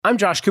I'm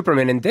Josh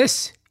Cooperman, and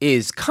this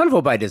is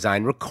Convo by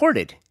Design,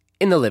 recorded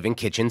in the Living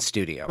Kitchen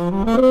studio.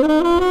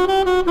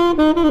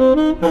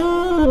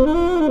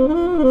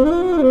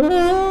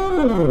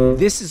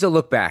 This is a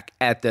look back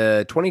at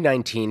the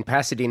 2019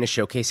 Pasadena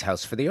Showcase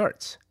House for the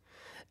Arts.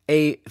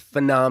 A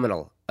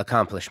phenomenal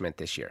accomplishment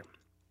this year.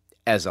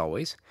 As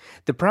always,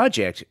 the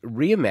project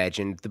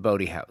reimagined the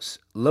Bodie House,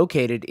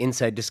 located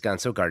inside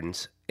Descanso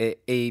Gardens.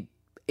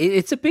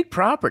 It's a big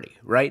property,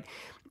 right?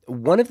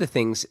 One of the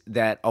things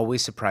that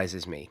always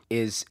surprises me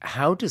is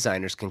how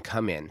designers can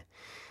come in,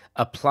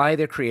 apply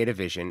their creative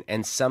vision,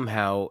 and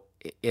somehow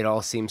it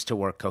all seems to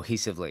work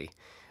cohesively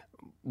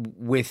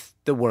with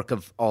the work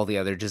of all the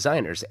other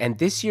designers. And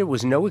this year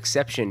was no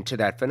exception to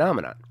that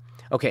phenomenon.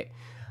 Okay,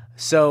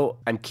 so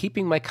I'm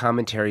keeping my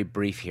commentary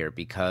brief here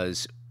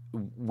because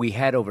we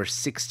had over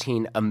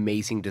 16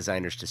 amazing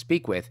designers to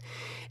speak with,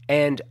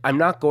 and I'm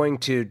not going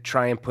to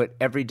try and put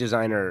every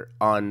designer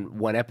on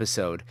one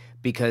episode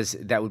because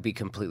that would be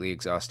completely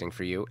exhausting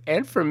for you.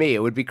 And for me, it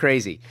would be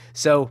crazy.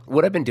 So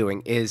what I've been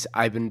doing is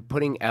I've been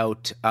putting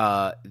out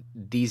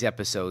these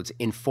episodes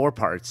in 4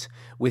 parts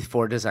with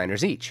 4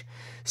 designers each.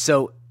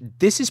 So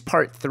this is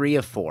part 3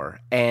 of 4,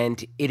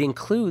 and it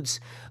includes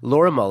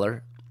Laura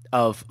Muller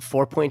of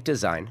 4 Point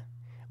Design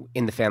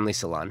in the Family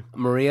Salon,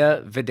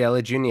 Maria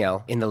Videla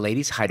Juniel in the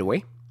Ladies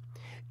Hideaway,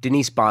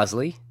 Denise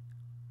Bosley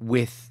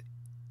with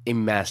a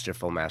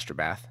masterful master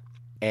bath,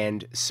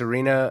 and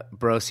Serena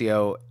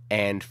Brosio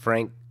and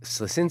Frank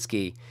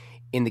Slasinski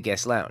in the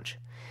Guest Lounge.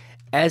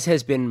 As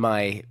has been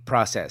my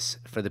process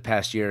for the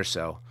past year or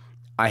so,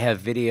 I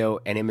have video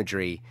and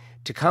imagery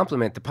to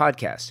complement the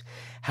podcast.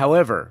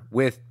 However,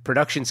 with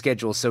production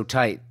schedules so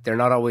tight, they're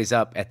not always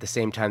up at the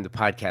same time the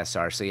podcasts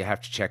are, so you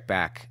have to check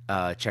back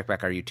our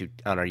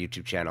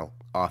YouTube channel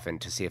often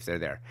to see if they're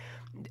there.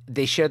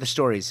 They share the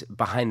stories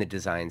behind the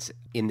designs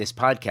in this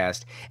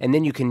podcast, and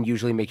then you can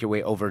usually make your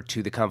way over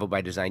to the Convo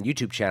by Design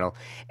YouTube channel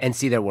and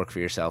see their work for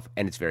yourself,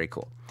 and it's very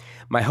cool.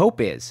 My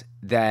hope is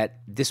that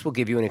this will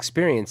give you an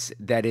experience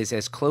that is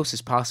as close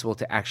as possible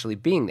to actually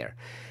being there.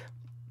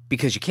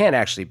 Because you can't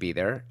actually be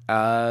there,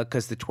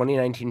 because the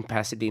 2019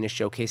 Pasadena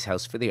Showcase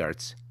House for the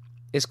Arts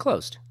is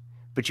closed.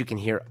 But you can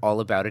hear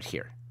all about it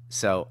here.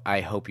 So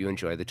I hope you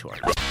enjoy the tour.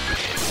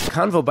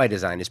 Convo by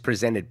Design is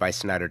presented by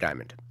Snyder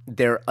Diamond.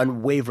 Their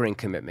unwavering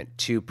commitment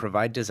to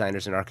provide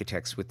designers and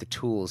architects with the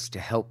tools to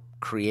help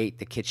create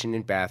the kitchen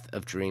and bath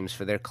of dreams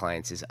for their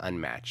clients is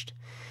unmatched.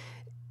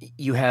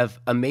 You have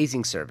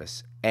amazing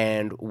service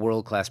and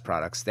world-class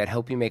products that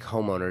help you make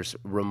homeowners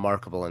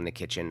remarkable in the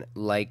kitchen,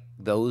 like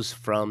those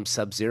from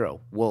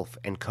Sub-Zero, Wolf,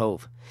 and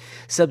Cove.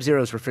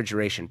 Sub-Zero's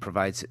refrigeration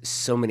provides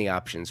so many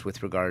options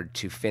with regard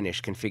to finish,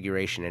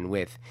 configuration, and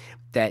width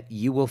that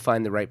you will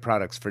find the right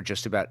products for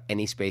just about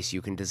any space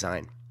you can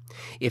design.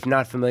 If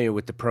not familiar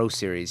with the Pro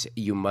Series,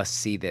 you must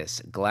see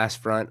this. Glass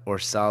front or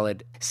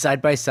solid,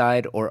 side by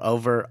side or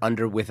over,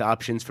 under with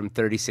options from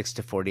 36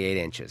 to 48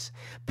 inches.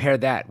 Pair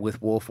that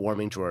with Wolf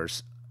warming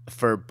drawers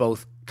for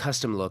both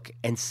custom look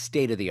and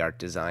state-of-the-art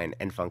design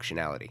and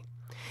functionality.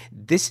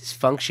 This is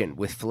function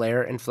with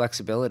flair and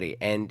flexibility,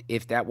 and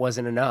if that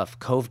wasn't enough,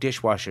 Cove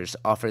dishwashers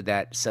offer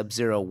that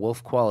Sub-Zero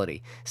Wolf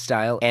quality,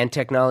 style, and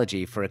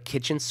technology for a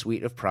kitchen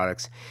suite of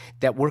products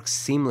that works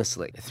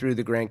seamlessly. Through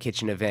the Grand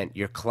Kitchen event,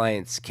 your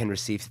clients can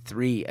receive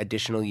 3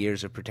 additional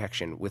years of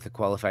protection with a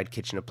qualified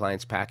kitchen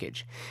appliance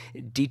package.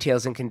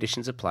 Details and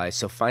conditions apply,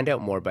 so find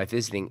out more by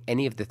visiting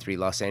any of the 3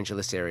 Los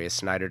Angeles area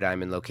Snyder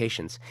Diamond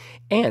locations,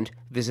 and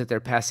visit their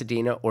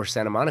Pasadena or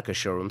Santa Monica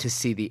showroom to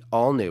see the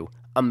all-new,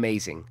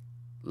 amazing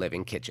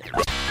Living Kitchen.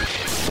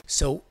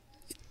 So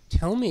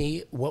tell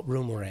me what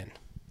room we're in.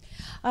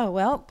 Oh,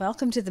 well,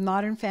 welcome to the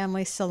Modern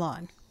Family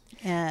Salon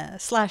 /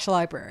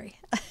 library.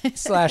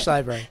 /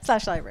 library.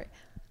 / library.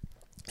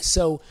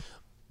 So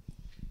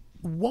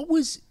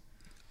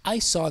I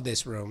saw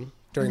this room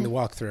during the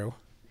walkthrough,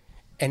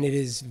 and it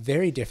is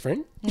very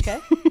different. Okay.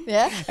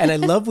 Yeah. And I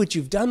love what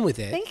you've done with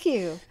it. Thank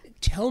you.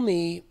 Tell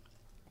me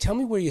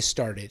where you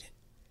started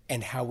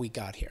and how we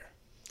got here.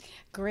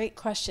 Great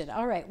question.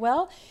 All right.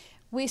 Well,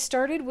 we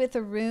started with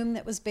a room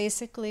that was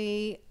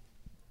basically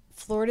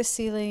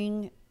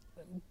floor-to-ceiling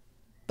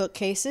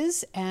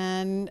bookcases,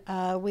 and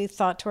we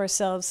thought to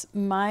ourselves,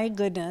 my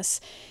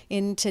goodness,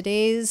 in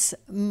today's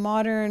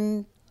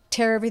modern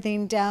tear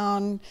everything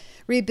down,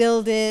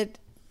 rebuild it,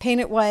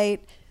 paint it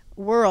white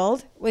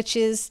world, which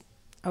is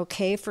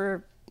okay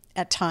for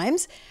at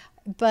times,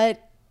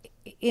 but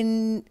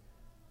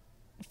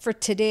for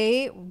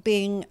today,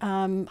 being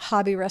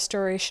hobby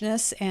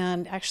restorationists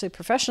and actually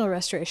professional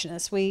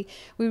restorationists, we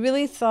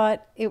really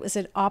thought it was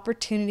an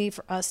opportunity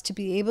for us to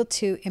be able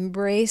to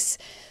embrace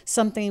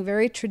something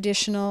very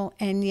traditional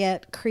and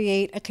yet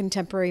create a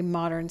contemporary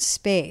modern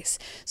space.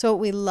 So what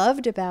we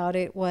loved about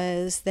it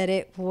was that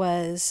it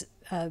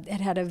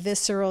had a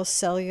visceral,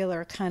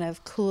 cellular kind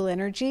of cool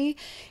energy,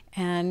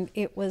 and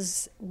it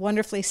was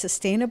wonderfully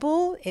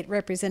sustainable. It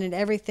represented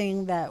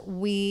everything that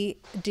we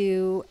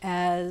do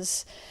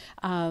as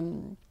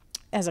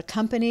as a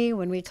company,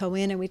 when we go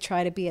in and we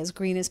try to be as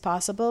green as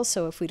possible.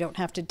 So if we don't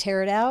have to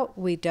tear it out,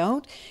 we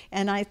don't.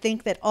 And I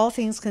think that all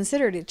things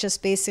considered, it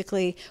just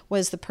basically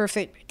was the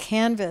perfect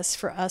canvas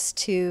for us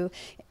to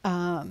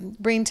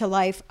bring to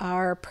life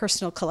our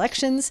personal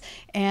collections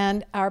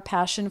and our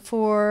passion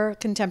for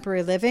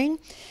contemporary living.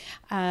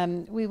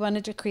 We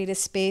wanted to create a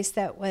space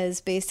that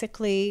was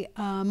basically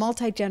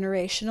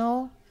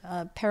multi-generational,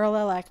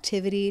 parallel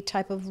activity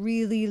type of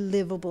really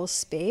livable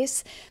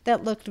space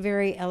that looked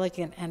very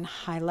elegant and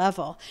high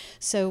level.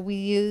 So we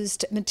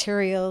used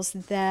materials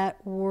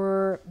that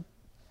were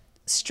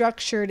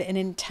structured and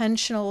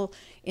intentional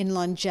in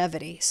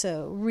longevity.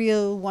 So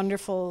real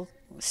wonderful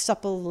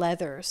supple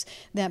leathers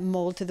that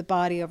mold to the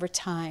body over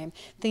time,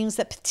 things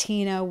that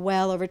patina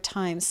well over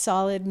time,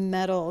 solid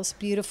metals,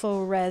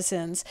 beautiful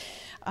resins,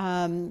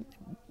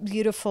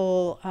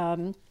 beautiful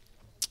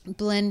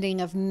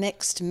blending of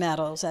mixed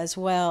metals as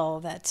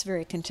well. That's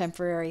very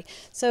contemporary.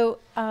 So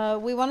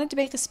we wanted to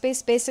make a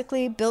space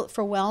basically built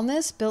for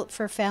wellness, built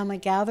for family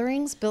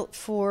gatherings, built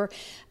for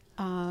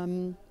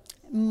a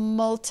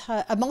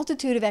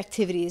multitude of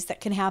activities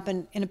that can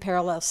happen in a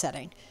parallel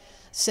setting.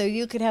 So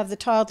you could have the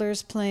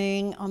toddlers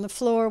playing on the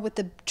floor with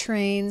the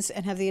trains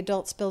and have the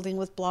adults building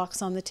with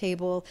blocks on the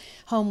table,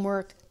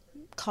 homework,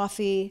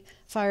 coffee,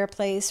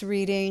 fireplace,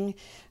 reading,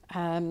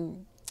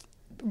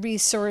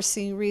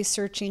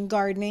 researching,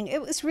 gardening.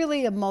 It was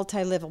really a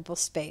multi-livable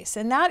space.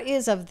 And that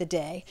is of the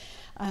day,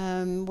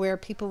 where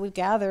people would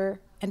gather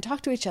and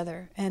talk to each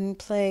other and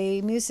play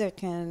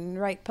music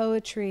and write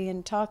poetry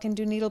and talk and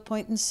do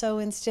needlepoint and sew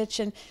and stitch,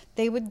 and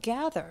they would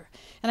gather.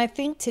 And I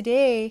think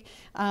today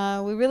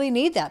we really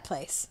need that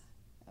place.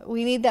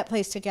 We need that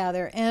place to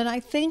gather. And I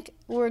think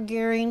we're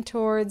trending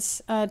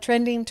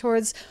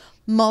towards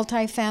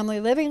multi-family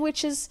living,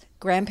 which is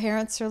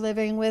grandparents are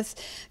living with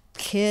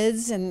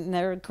kids and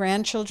their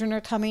grandchildren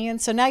are coming in.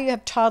 So now you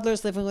have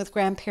toddlers living with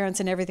grandparents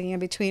and everything in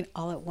between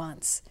all at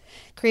once,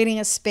 creating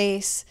a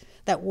space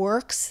that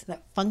works,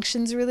 that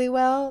functions really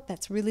well,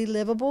 that's really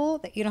livable,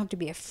 that you don't have to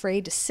be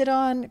afraid to sit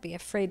on, be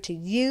afraid to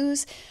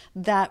use.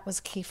 That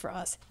was key for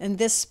us. And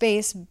this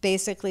space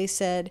basically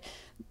said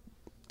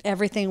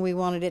everything we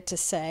wanted it to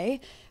say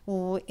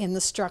in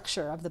the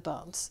structure of the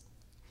bones.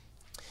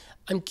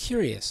 I'm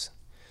curious,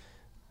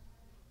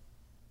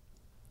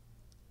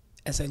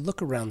 as I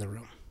look around the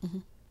room,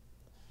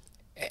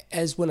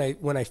 as when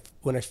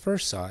I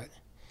first saw it,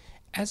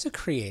 as a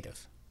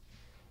creative,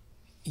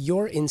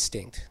 your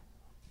instinct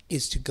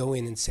is to go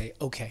in and say,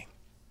 okay,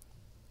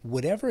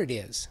 whatever it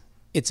is,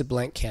 it's a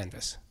blank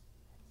canvas,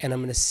 and I'm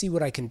going to see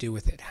what I can do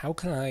with it. How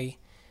can I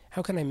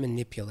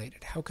manipulate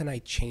it? How can I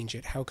change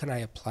it? How can I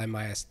apply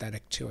my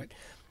aesthetic to it?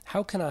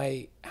 How can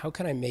I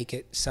make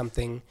it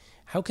something?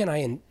 How can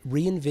I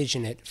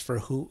re-envision it for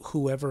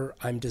whoever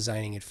I'm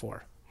designing it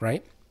for,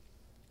 right?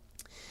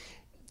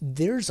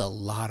 There's a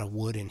lot of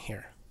wood in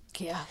here.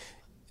 Yeah.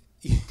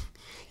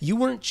 You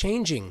weren't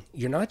changing.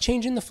 You're not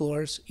changing the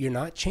floors. You're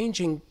not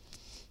changing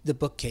the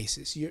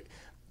bookcases.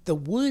 The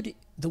wood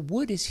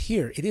is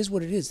here. It is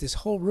what it is. This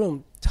whole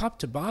room, top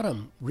to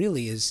bottom,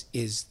 really is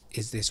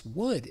this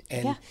wood,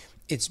 and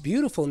it's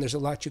beautiful. And there's a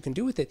lot you can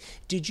do with it.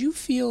 Did you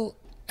feel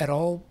at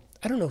all?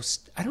 I don't know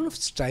if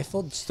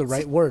stifled is the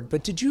right word,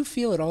 but did you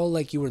feel at all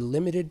like you were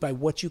limited by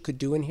what you could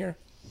do in here?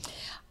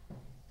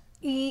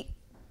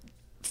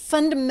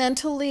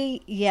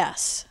 Fundamentally,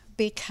 yes,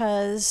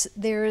 because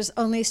there's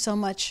only so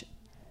much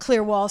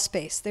clear wall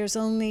space. There's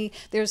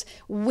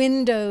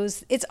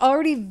windows. It's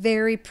already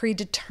very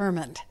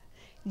predetermined.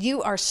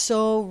 You are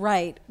so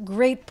right.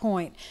 Great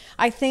point.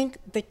 I think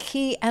the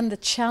key and the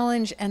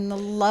challenge and the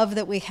love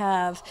that we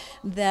have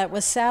that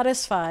was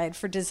satisfied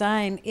for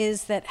design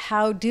is that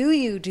how do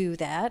you do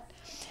that?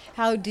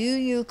 How do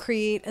you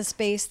create a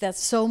space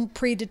that's so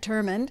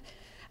predetermined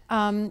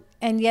and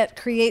yet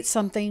create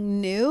something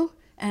new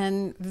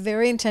and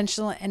very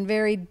intentional and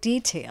very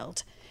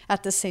detailed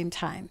at the same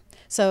time?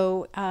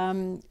 So,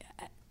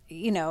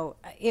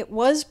 it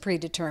was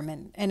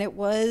predetermined, and it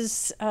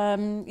was,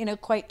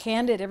 quite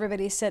candid.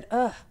 Everybody said,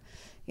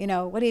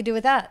 what do you do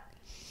with that?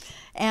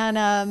 And,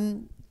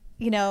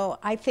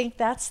 I think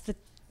that's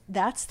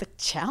the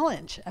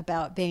challenge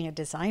about being a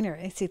designer.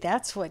 I see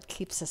that's what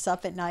keeps us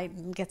up at night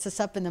and gets us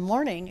up in the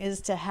morning is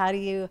to how do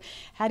you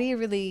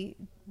really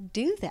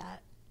do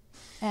that?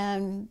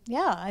 And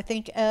I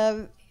think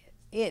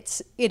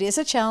it is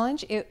a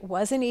challenge. It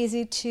wasn't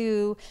easy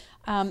to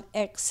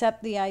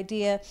accept the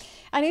idea.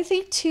 And I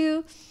think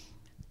too,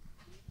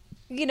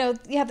 you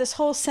have this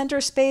whole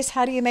center space.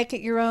 How do you make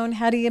it your own?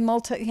 How do you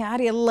how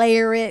do you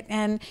layer it?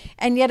 And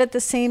yet at the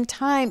same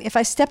time, if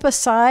I step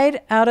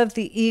aside out of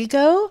the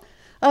ego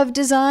of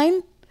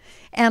design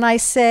and I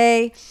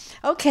say,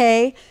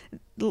 okay,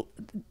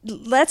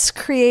 let's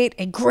create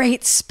a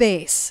great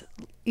space.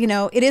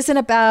 It isn't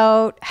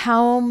about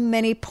how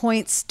many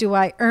points do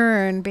I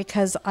earn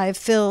because I've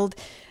filled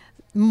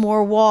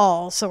more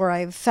walls or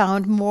I've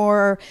found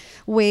more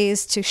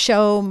ways to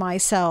show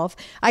myself.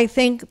 I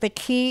think the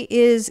key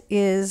is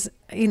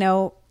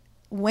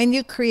when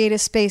you create a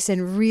space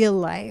in real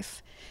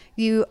life,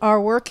 you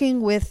are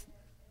working with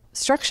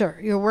structure.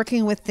 You're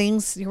working with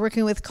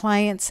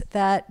clients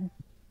that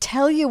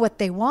tell you what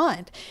they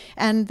want.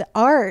 And the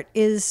art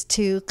is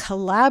to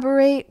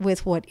collaborate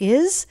with what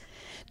is,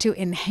 to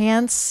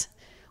enhance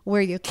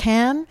where you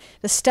can,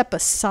 to step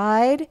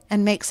aside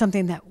and make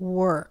something that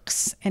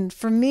works. And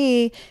for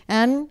me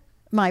and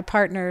my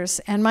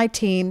partners and my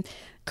team,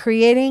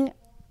 creating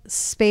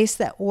space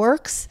that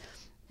works,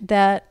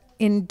 that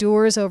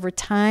endures over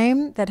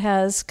time, that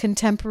has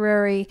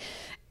contemporary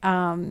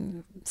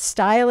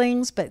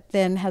stylings, but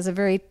then has a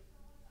very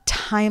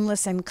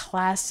timeless and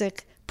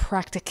classic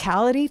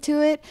practicality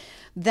to it,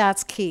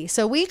 that's key.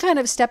 So we kind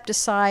of stepped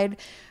aside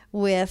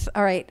with,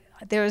 all right,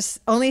 there's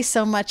only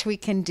so much we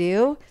can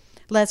do.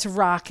 Let's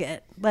rock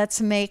it. Let's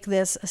make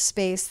this a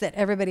space that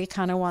everybody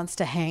kind of wants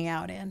to hang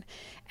out in.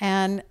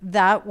 And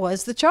that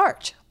was the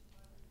charge.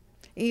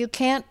 You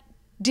can't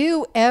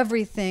do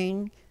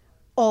everything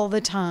all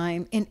the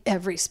time in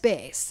every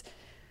space.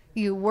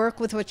 You work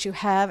with what you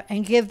have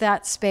and give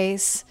that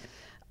space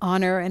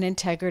honor and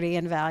integrity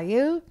and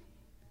value.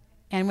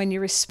 And when you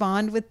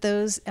respond with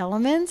those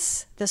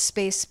elements, the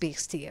space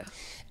speaks to you.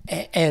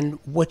 And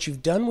what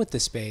you've done with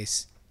the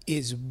space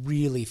is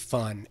really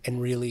fun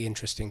and really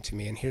interesting to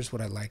me. And here's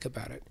what I like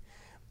about it.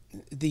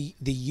 The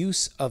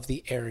use of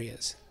the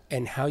areas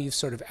and how you've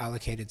sort of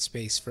allocated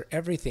space for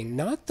everything,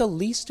 not the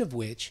least of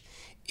which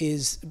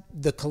is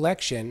the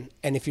collection.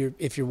 And if you're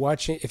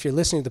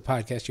listening to the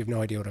podcast, you have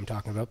no idea what I'm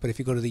talking about. But if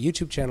you go to the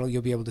YouTube channel,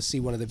 you'll be able to see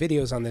one of the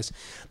videos on this.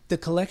 The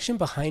collection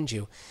behind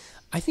you.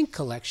 I think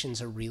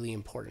collections are really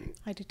important.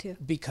 I do too.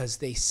 Because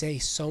they say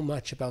so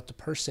much about the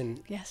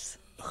person. Yes.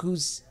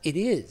 Whose it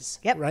is,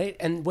 yep. Right?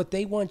 And what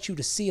they want you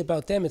to see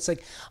about them. It's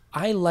like,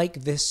 I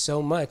like this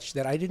so much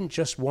that I didn't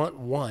just want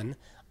one.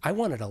 I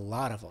wanted a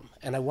lot of them,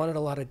 and I wanted a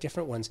lot of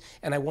different ones,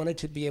 and I wanted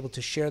to be able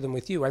to share them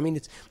with you. I mean,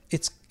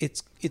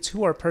 it's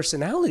who our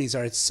personalities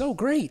are. It's so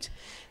great.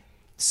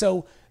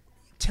 So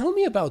tell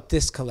me about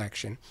this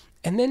collection,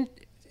 and then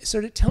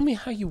sort of tell me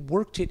how you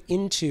worked it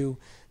into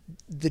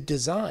the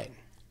design.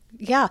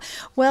 Yeah.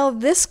 Well,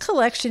 this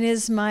collection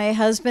is my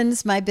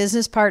husband's, my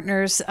business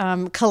partner's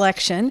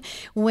collection.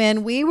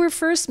 When we were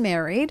first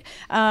married,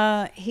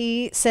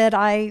 he said,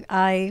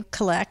 I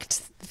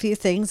collect a few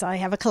things. I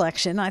have a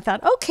collection. I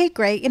thought, okay,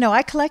 great.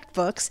 I collect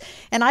books.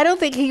 And I don't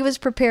think he was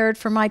prepared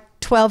for my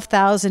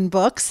 12,000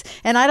 books.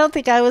 And I don't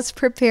think I was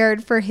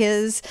prepared for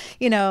his,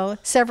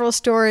 several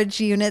storage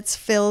units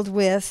filled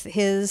with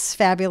his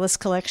fabulous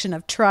collection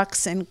of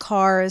trucks and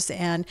cars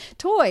and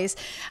toys.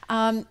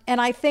 And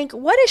I think,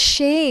 what a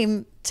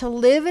shame to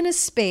live in a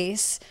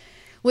space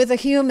with a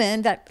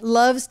human that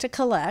loves to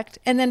collect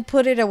and then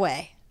put it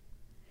away.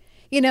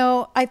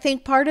 I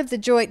think part of the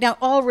joy, now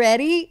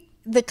already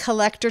the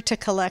collector to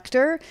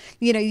collector,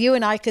 you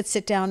and I could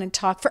sit down and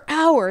talk for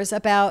hours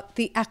about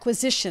the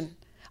acquisition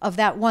of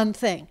that one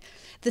thing.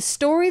 The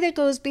story that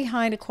goes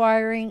behind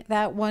acquiring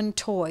that one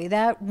toy,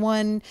 that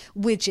one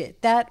widget,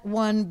 that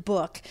one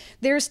book.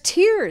 There's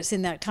tears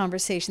in that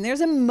conversation.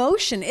 There's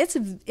emotion.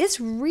 It's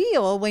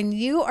real when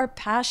you are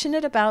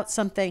passionate about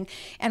something,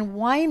 and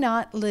why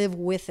not live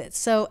with it?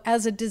 So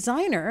as a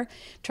designer,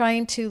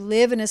 trying to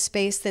live in a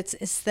space that's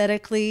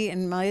aesthetically,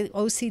 and my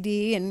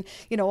OCD and,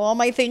 all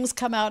my things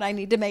come out, I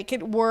need to make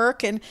it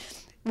work. And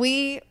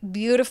we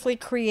beautifully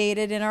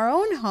created in our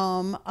own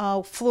home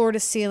floor to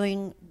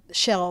ceiling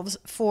shelves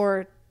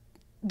for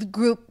the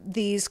group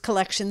these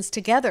collections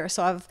together.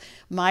 So I have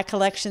my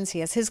collections, he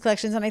has his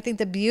collections, and I think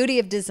the beauty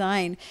of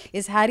design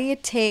is, how do you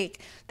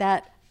take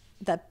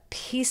the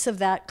piece of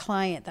that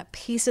client, that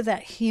piece of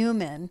that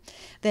human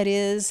that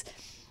is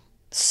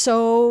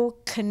so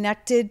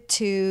connected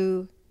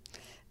to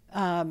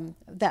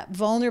that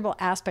vulnerable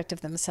aspect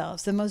of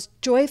themselves, the most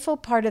joyful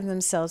part of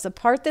themselves, the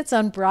part that's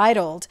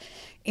unbridled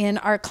in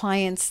our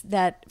clients,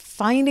 that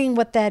finding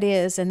what that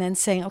is and then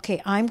saying, okay,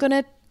 I'm going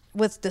to,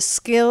 with the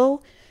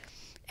skill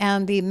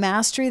and the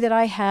mastery that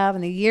I have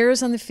and the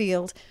years on the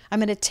field, I'm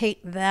going to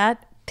take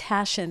that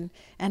passion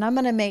and I'm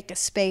going to make a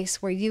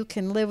space where you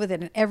can live with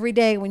it. And every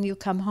day when you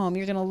come home,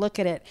 you're going to look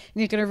at it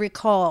and you're going to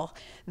recall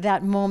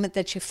that moment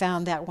that you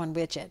found that one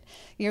widget.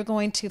 You're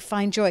going to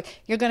find joy.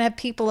 You're going to have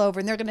people over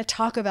and they're going to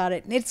talk about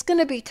it. And it's going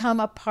to become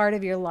a part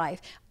of your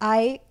life.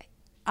 I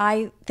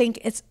think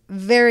it's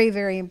very,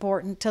 very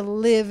important to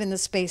live in the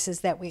spaces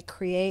that we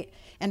create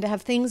and to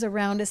have things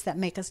around us that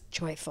make us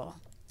joyful.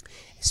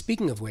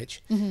 Speaking of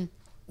which,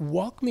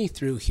 walk me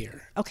through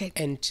here. Okay.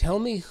 And tell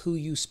me who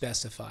you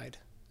specified.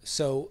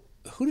 So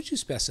who did you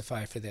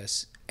specify for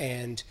this?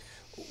 And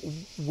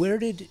where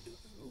did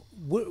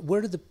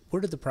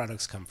the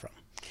products come from?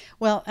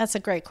 Well, that's a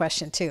great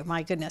question too.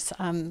 My goodness.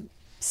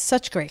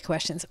 Such great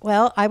questions.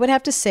 Well, I would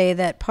have to say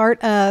that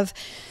part of,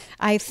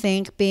 I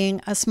think,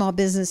 being a small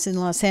business in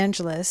Los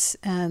Angeles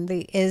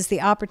is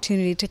the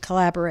opportunity to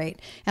collaborate.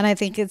 And I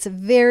think it's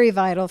very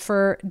vital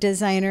for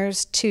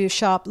designers to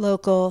shop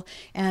local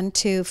and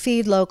to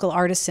feed local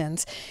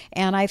artisans.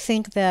 And I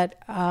think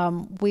that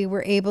we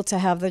were able to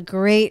have the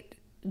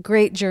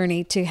great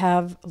journey to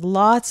have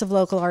lots of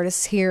local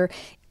artists here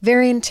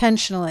very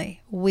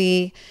intentionally,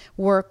 we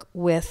work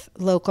with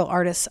local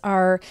artists.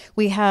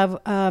 We have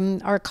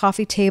our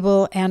coffee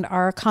table and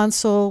our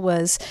console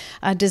was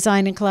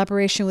designed in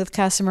collaboration with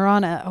Casa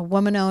Marana, a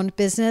woman-owned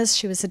business.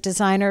 She was a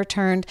designer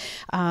turned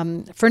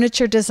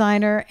furniture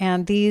designer,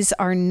 and these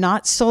are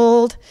not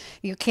sold.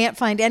 You can't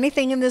find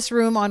anything in this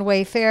room on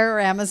Wayfair or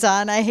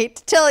Amazon, I hate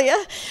to tell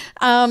you.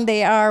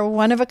 They are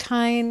one of a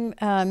kind,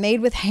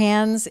 made with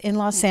hands in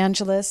Los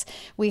Angeles.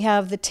 We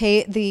have the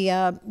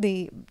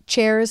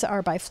chairs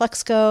are by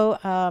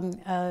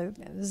Flexco.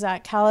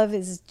 Zach Kalev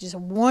is just a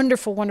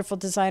wonderful, wonderful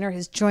designer.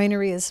 His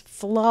joinery is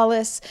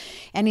flawless,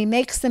 and he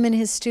makes them in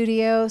his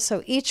studio.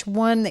 So each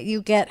one that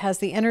you get has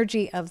the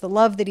energy of the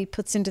love that he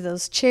puts into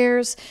those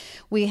chairs.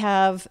 We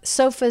have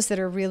sofas that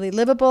are really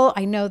livable.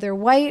 I know they're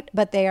white,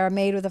 but they are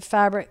made with a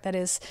fabric that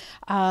is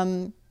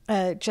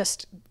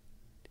just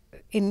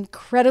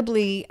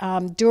incredibly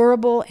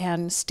durable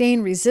and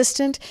stain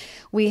resistant.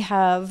 We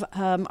have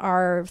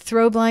our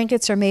throw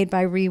blankets are made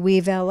by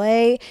Reweave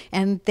LA,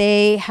 and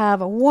they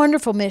have a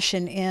wonderful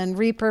mission in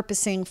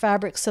repurposing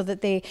fabrics so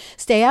that they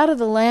stay out of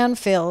the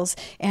landfills,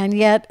 and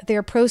yet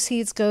their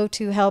proceeds go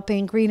to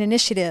helping green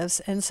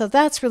initiatives. And so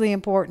that's really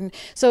important.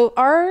 So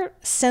our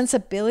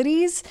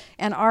sensibilities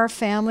and our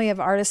family of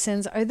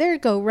artisans are there to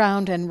go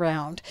round and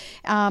round.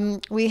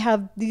 We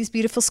have these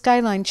beautiful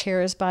skyline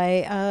chairs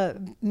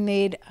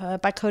made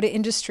by Coda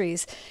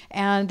Industries,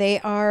 and they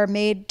are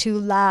made to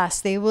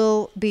last. They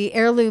will be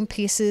heirloom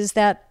pieces.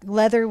 That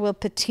leather will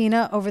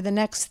patina over the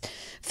next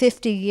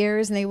 50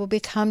 years, and they will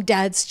become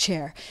Dad's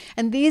chair.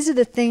 And these are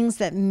the things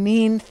that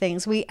mean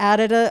things. We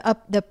added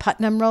the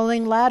Putnam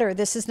rolling ladder.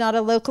 This is not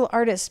a local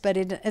artist, but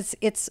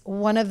it's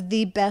one of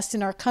the best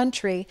in our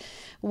country,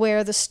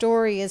 where the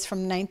story is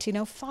from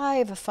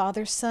 1905, a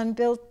father-son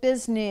built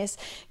business.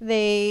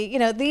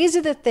 These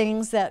are the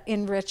things that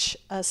enrich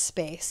a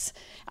space.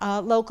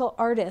 Local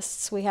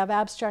artists, we have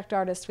abstract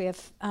artists, we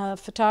have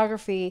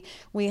photography,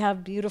 we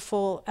have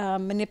beautiful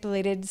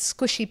manipulated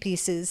squishy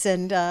pieces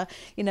and, the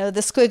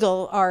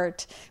squiggle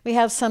art. We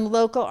have some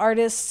local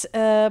artists,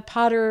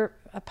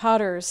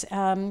 potters.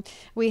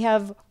 We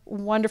have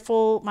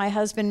my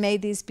husband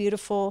made these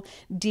beautiful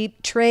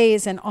deep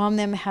trays, and on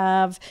them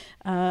have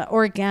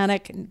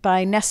organic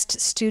by Nest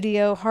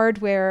Studio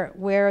hardware,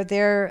 where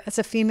it's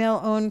a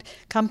female-owned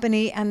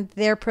company, and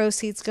their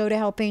proceeds go to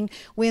helping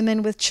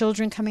women with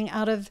children coming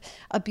out of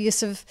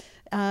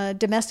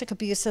domestic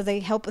abuse, so they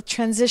help with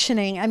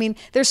transitioning. I mean,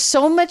 there's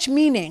so much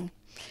meaning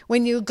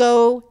when you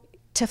go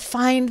to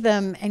find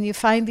them and you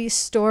find these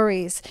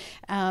stories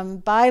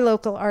by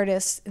local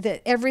artists,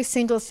 that every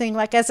single thing,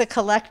 like as a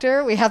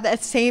collector, we have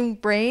that same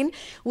brain.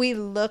 We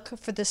look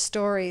for the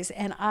stories.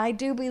 And I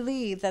do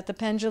believe that the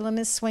pendulum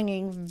is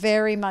swinging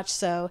very much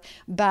so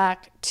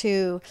back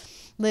to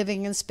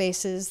living in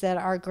spaces that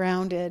are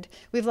grounded.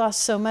 We've lost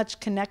so much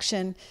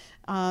connection.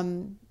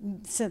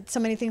 So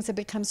many things have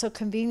become so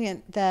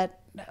convenient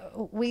that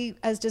we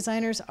as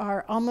designers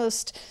are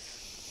almost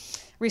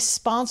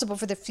responsible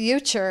for the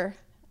future,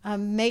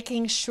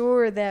 making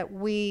sure that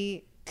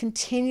we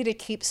continue to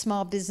keep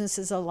small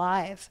businesses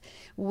alive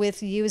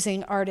with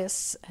using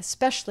artists,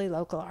 especially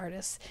local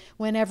artists,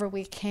 whenever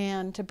we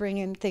can, to bring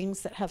in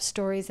things that have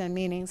stories and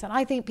meanings. And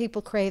I think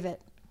people crave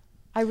it.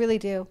 I really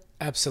do.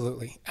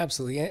 Absolutely.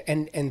 Absolutely.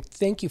 And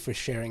thank you for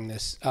sharing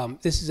this.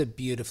 This is a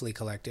beautifully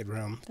collected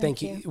room.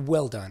 Thank you.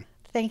 Well done.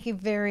 Thank you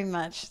very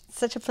much.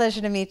 Such a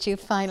pleasure to meet you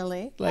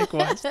finally.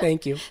 Likewise.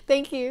 Thank you.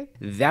 Thank you.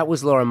 That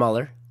was Laura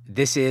Muller.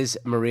 This is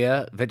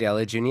Maria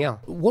Videla Juniel.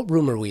 What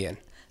room are we in?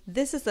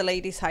 This is the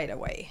Ladies'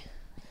 Hideaway.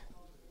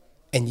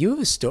 And you have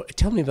a story.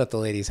 Tell me about the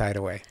Ladies'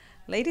 Hideaway.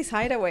 Ladies'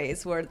 Hideaway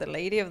is where the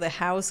lady of the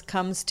house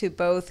comes to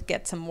both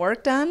get some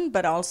work done,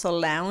 but also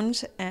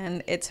lounge,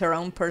 and it's her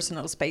own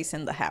personal space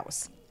in the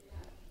house.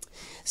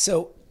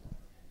 So,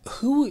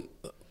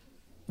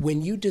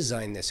 when you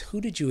designed this,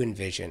 who did you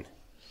envision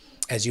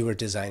as you were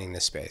designing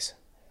this space?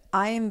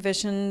 I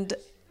envisioned,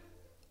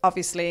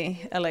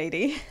 obviously, a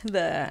lady.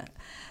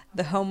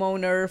 The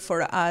homeowner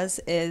for us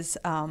is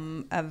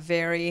a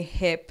very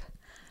hip.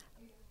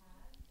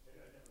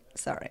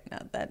 Sorry,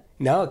 not that.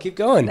 No, keep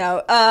going.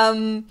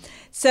 No.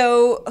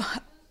 So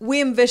we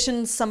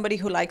envision somebody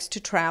who likes to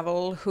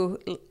travel, who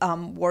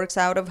works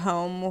out of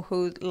home,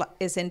 who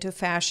is into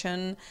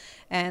fashion,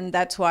 and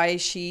that's why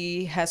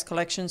she has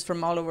collections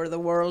from all over the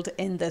world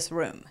in this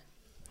room.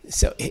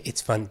 So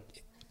it's fun.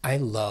 I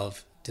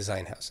love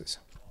design houses.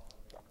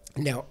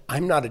 Now,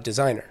 I'm not a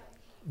designer,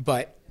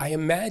 but I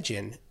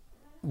imagine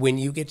when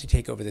you get to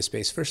take over the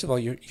space, first of all,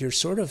 you're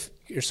sort of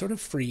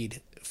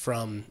freed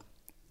from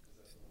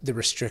the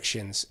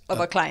restrictions of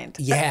a client.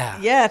 Yeah.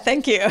 Yeah,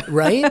 thank you.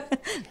 Right?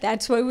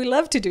 That's why we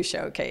love to do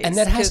showcase. And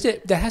that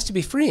has to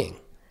be freeing.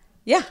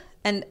 Yeah.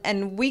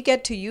 And we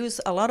get to use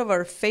a lot of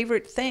our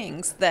favorite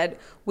things that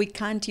we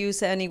can't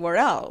use anywhere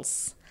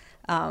else.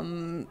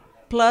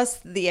 Plus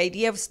the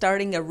idea of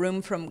starting a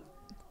room from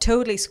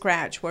totally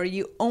scratch where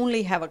you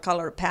only have a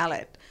color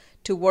palette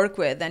to work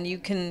with,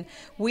 and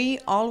we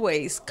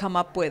always come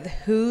up with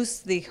who's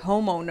the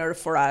homeowner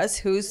for us,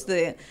 who's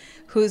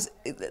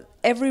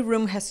every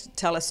room has to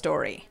tell a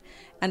story.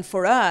 And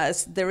for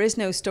us, there is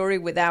no story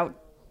without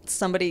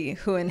somebody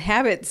who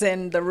inhabits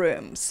in the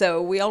room.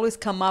 So we always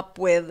come up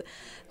with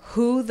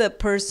who the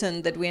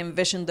person that we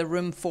envision the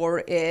room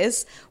for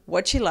is,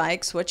 what she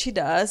likes, what she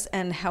does,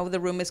 and how the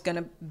room is going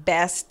to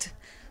best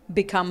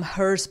become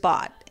her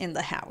spot in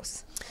the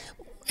house.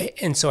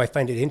 And so I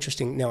find it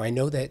interesting. Now, I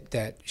know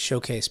that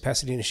Showcase,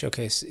 Pasadena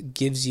Showcase,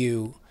 gives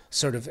you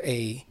sort of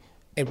a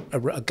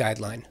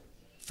guideline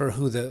for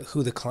who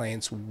the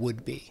clients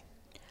would be.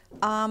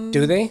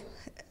 Do they?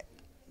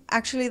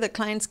 Actually, the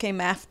clients came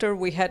after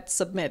we had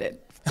submitted.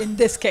 In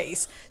this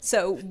case,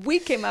 so we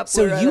came up.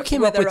 So with you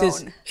came up with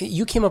this. Own.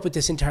 You came up with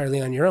this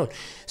entirely on your own.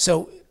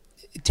 So,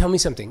 tell me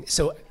something.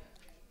 So,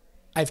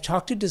 I've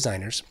talked to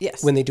designers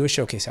when they do a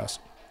showcase house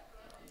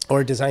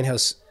or a design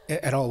house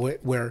at all,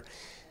 where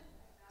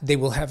they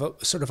will have a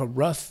sort of a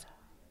rough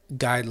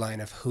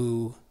guideline of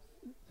who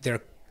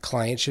their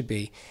client should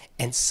be,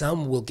 and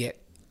some will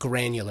get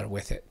granular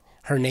with it.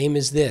 Her name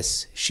is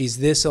this. She's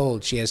this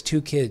old. She has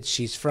 2 kids.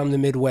 She's from the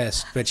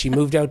Midwest, but she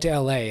moved out to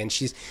LA, and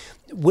she's.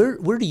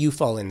 Where do you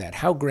fall in that?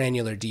 How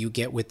granular do you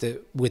get with the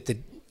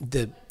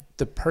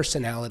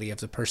personality of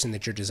the person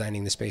that you're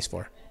designing the space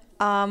for?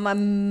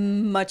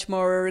 I'm much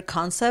more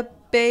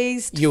concept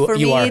based. For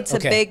me, are. it's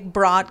okay. a big,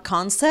 broad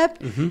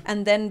concept,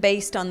 and then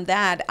based on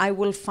that, I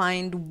will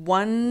find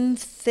one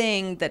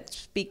thing that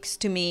speaks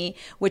to me,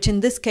 which in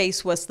this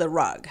case was the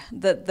rug.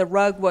 The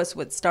rug was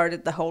what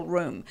started the whole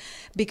room,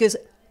 because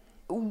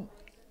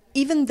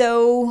even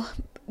though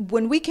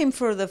when we came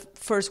for the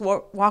first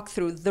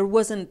walkthrough, there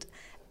wasn't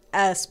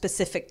a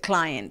specific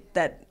client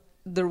that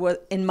there was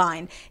in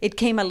mind. It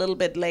came a little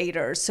bit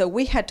later, so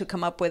we had to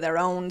come up with our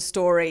own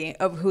story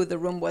of who the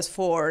room was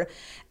for.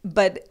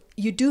 But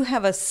you do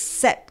have a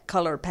set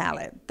color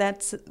palette.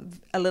 That's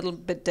a little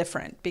bit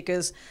different,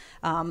 because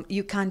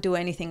you can't do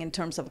anything in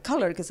terms of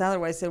color, because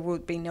otherwise there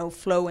would be no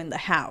flow in the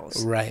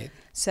house. Right.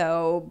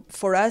 So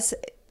for us,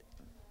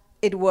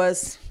 it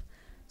was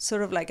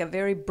sort of like a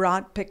very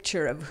broad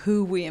picture of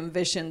who we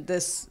envisioned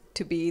this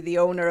to be the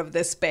owner of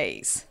this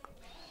space.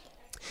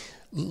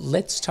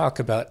 Let's talk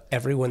about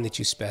everyone that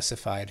you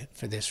specified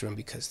for this room,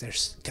 because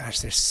there's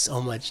so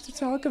much to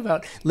talk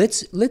about.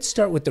 Let's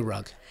start with the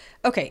rug.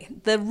 Okay,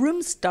 the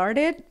room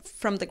started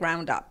from the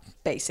ground up,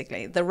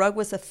 basically. The rug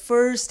was the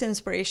first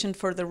inspiration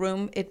for the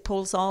room. It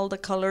pulls all the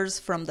colors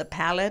from the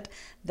palette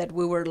that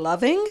we were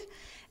loving.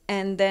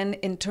 And then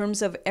in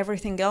terms of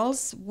everything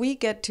else, we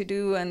get to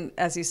do, and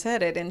as you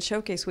said it, in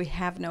Showcase, we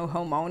have no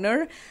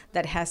homeowner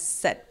that has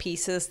set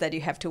pieces that you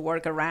have to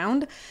work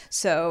around.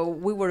 So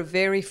we were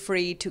very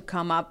free to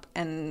come up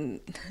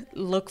and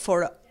look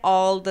for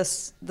all the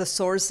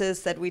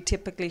sources that we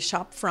typically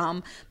shop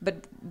from,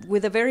 but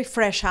with a very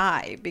fresh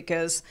eye,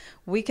 because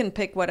we can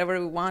pick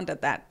whatever we want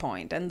at that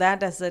point. And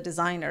that, as a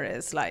designer,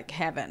 is like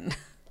heaven.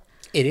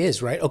 It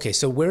is, right? Okay,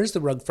 so where is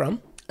the rug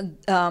from?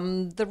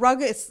 The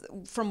rug is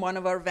from one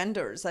of our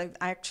vendors. I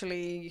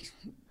actually...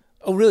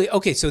 Oh, really?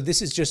 Okay, so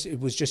it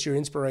was just your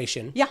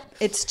inspiration. Yeah,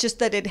 it's just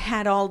that it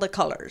had all the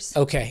colors.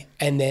 Okay,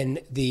 and then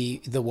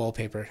the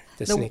wallpaper,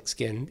 the snake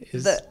skin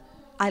is...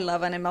 I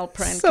love animal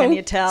print, can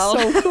you tell?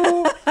 So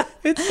cool.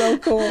 It's so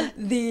cool.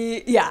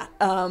 The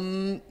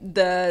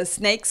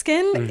snake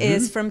skin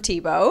is from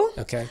Tebow.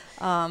 Okay.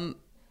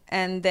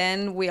 And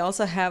then we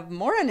also have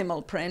more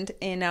animal print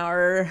in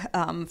our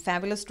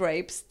fabulous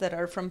drapes that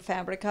are from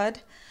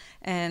Fabricut.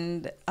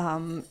 And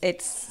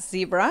it's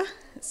zebra.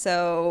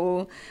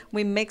 So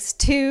we mixed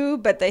 2,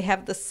 but they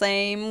have the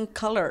same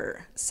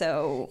color.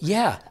 So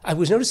yeah, I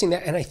was noticing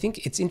that, and I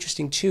think it's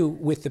interesting too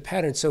with the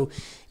pattern. So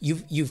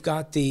you've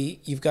got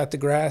the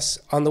grass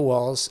on the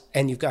walls,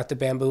 and you've got the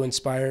bamboo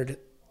inspired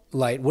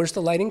light. Where's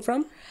the lighting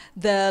from?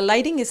 The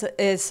lighting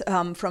is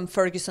from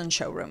Ferguson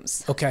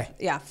showrooms. Okay.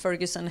 Yeah,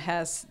 Ferguson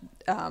has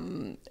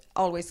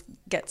always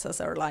gets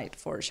us our light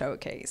for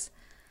Showcase.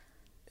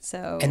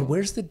 So. And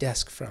where's the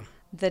desk from?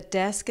 The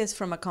desk is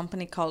from a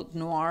company called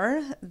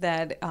Noir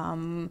that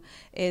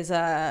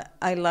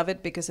I love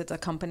it because it's a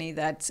company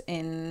that's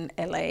in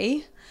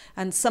LA,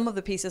 and some of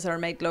the pieces are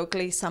made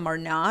locally, some are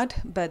not,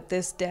 but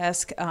this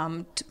desk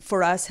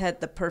for us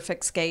had the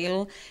perfect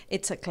scale.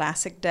 It's a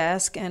classic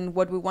desk, and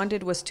what we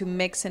wanted was to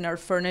mix in our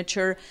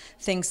furniture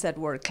things that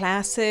were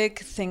classic,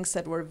 things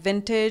that were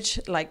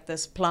vintage, like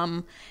this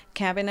plum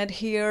cabinet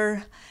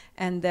here,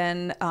 and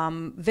then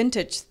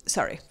vintage,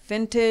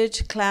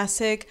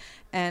 classic,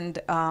 and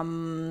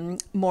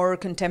more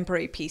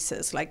contemporary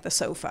pieces like the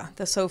sofa.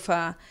 The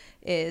sofa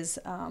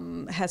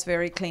has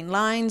very clean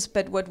lines,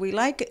 but what we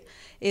like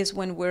is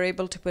when we're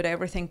able to put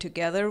everything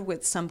together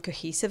with some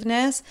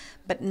cohesiveness,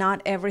 but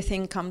not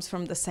everything comes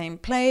from the same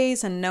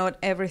place, and not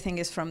everything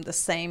is from the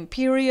same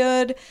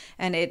period,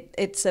 and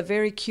it's a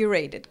very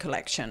curated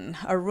collection.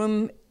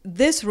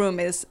 This room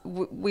is,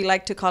 we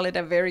like to call it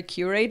a very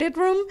curated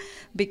room,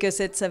 because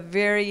it's a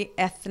very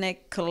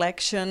ethnic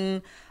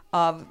collection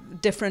of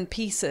different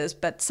pieces,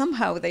 but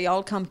somehow they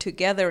all come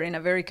together in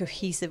a very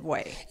cohesive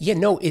way. Yeah,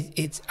 no,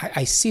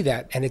 I see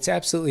that, and it's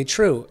absolutely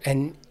true.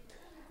 And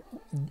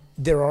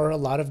there are a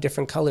lot of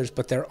different colors,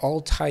 but they're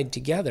all tied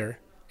together.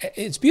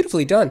 It's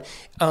beautifully done.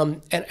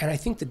 And I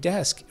think the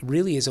desk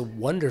really is a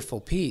wonderful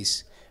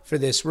piece for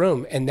this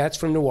room. And that's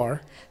from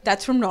Noir.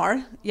 That's from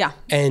Noir, yeah.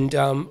 And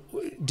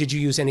did you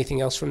use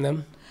anything else from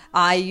them?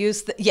 I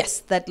used,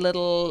 that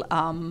little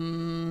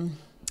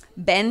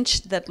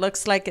bench that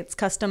looks like it's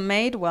custom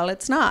made. Well,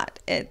 it's not.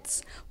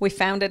 We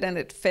found it and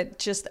it fit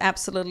just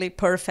absolutely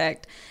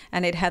perfect.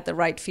 And it had the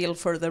right feel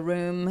for the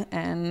room.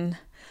 And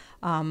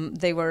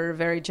they were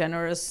very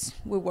generous.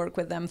 We work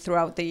with them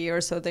throughout the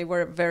year, so they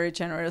were very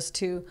generous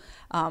to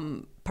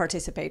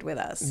participate with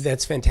us.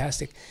 That's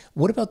fantastic.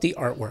 What about the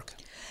artwork?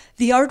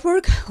 The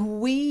artwork,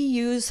 we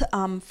use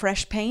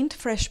Fresh Paint.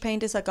 Fresh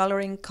Paint is a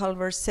gallery in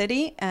Culver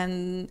City,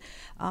 and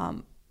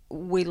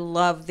we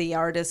love the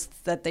artists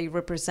that they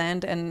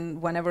represent.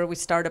 And whenever we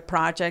start a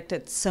project,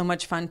 it's so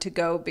much fun to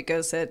go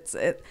because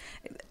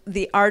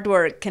the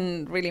artwork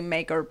can really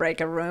make or break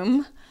a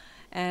room.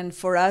 And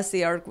for us,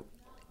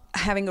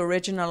 having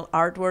original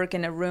artwork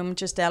in a room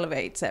just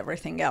elevates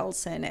everything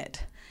else in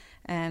it.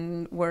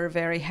 And we're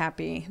very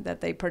happy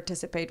that they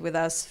participate with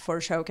us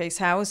for Showcase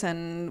House,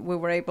 and we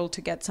were able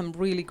to get some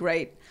really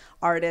great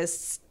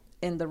artists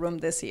in the room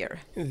this year.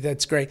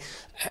 That's great.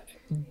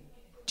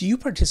 Do you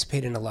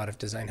participate in a lot of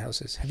design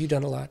houses? Have you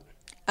done a lot?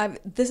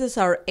 This is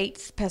our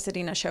 8th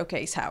Pasadena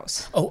Showcase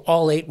House. Oh,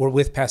 all 8 were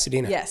with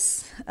Pasadena?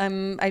 Yes.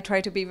 I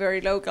try to be very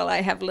local.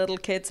 I have little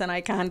kids and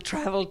I can't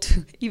travel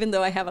to, even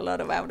though I have a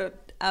lot of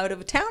out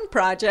of town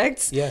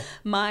projects, yeah.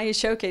 My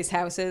showcase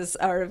houses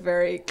are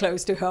very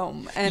close to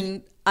home,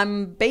 and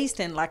I'm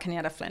based in La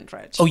Cañada, Flint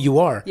Ridge. Oh, you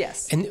are?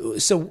 Yes.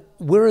 And so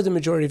where are the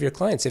majority of your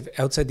clients? If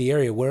outside the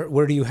area,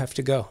 where do you have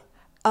to go?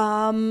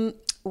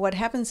 What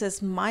happens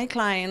is my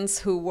clients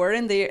who are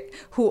in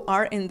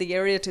the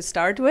area to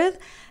start with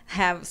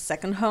have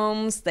second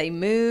homes, they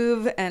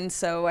move, and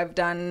so I've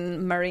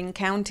done Marin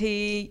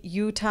County,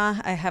 Utah.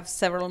 I have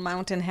several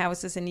mountain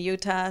houses in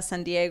Utah,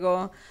 San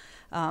Diego,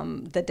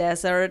 the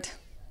desert.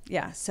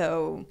 Yeah,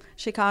 so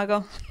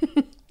Chicago.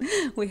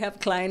 We have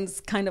clients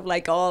kind of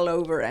like all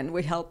over, and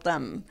we help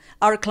them.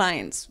 Our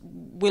clients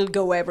will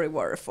go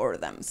everywhere for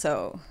them.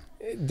 So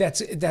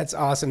that's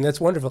awesome.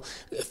 That's wonderful.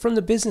 From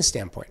the business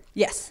standpoint,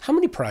 yes. How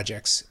many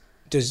projects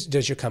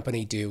does your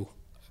company do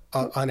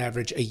on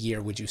average a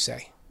year, would you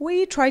say?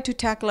 We try to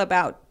tackle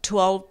about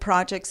 12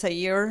 projects a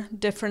year,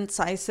 different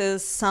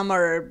sizes. Some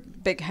are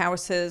big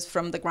houses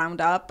from the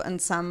ground up,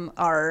 and some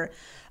are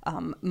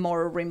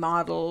more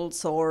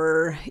remodels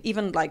or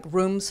even like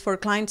rooms for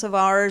clients of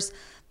ours,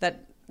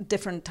 that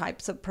different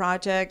types of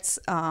projects.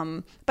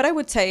 But I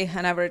would say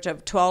an average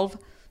of 12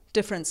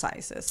 different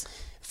sizes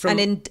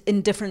and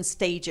in different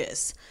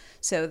stages,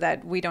 so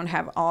that we don't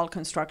have all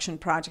construction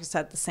projects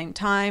at the same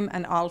time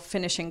and all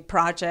finishing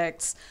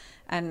projects,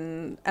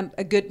 and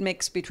a good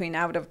mix between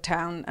out of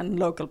town and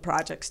local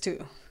projects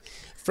too.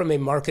 From a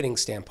marketing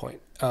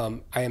standpoint,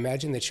 I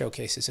imagine that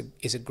Showcase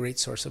is a great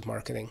source of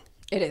marketing.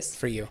 It is.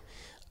 For you.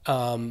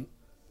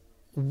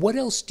 What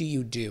else do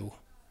you do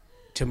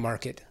to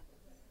market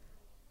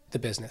the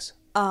business?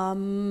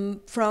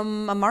 From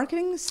a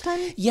marketing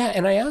standpoint? Yeah,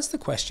 and I asked the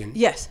question.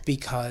 Yes.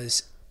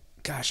 Because,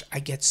 gosh, I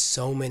get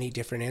so many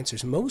different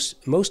answers.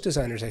 Most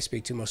designers I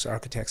speak to, most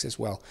architects as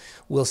well,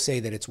 will say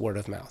that it's word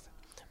of mouth.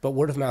 But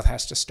word of mouth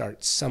has to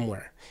start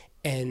somewhere.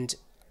 And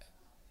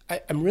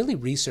I'm really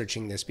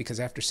researching this because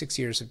after 6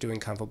 years of doing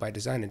Convo by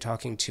Design and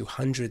talking to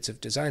hundreds of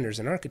designers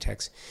and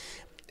architects,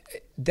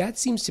 that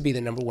seems to be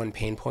the number one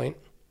pain point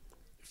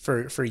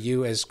for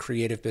you as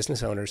creative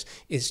business owners,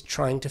 is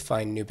trying to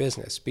find new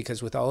business.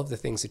 Because with all of the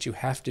things that you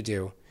have to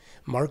do,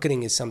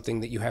 marketing is something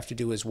that you have to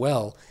do as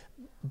well,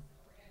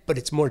 but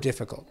it's more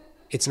difficult.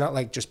 It's not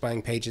like just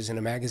buying pages in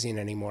a magazine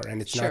anymore,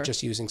 and it's not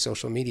just using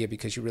social media,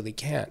 because you really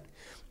can't.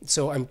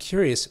 So I'm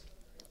curious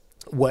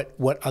what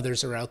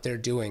others are out there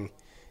doing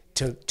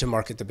to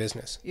market the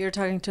business. You're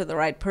talking to the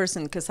right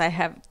person, because I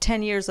have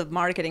 10 years of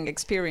marketing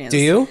experience. Do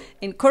you?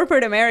 In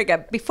corporate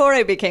America, before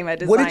I became a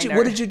designer.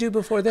 What did you do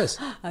before this?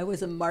 I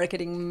was a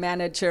marketing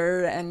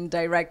manager and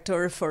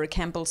director for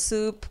Campbell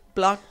Soup,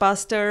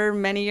 Blockbuster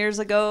many years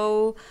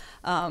ago.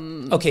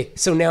 Okay,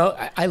 so now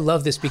I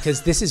love this,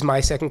 because this is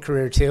my second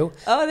career too.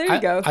 Oh, there you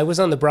go. I was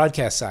on the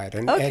broadcast side,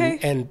 and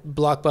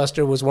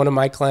Blockbuster was one of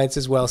my clients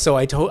as well. So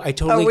I totally get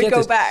this. We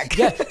go back.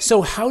 Yeah.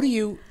 So how do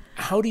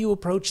you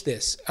approach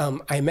this?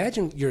 I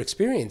imagine your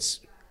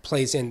experience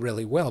plays in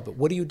really well, but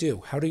what do you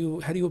do? How do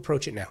you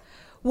approach it now?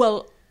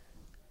 Well,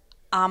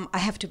 I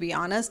have to be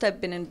honest.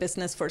 I've been in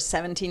business for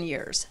 17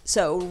 years.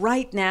 So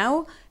right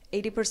now,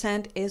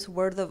 80% is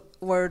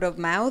word of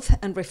mouth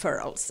and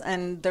referrals.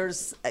 And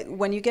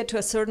when you get to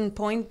a certain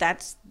point,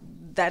 that's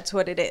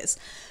what it is.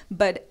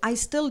 But I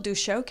still do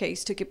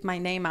Showcase to keep my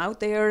name out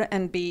there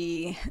and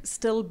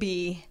still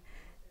be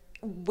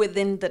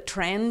within the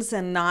trends,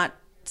 and not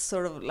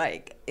sort of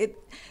like it.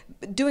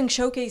 Doing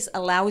Showcase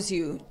allows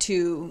you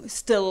to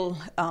still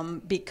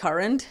be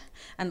current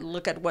and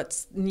look at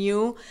what's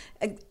new.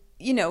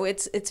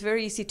 it's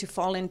very easy to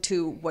fall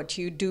into what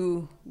you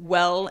do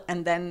well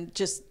and then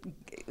just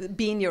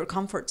be in your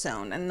comfort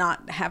zone and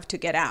not have to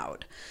get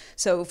out.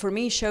 So for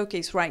me,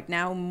 Showcase right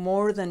now,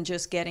 more than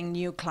just getting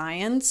new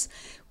clients,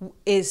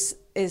 is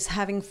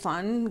having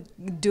fun,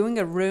 doing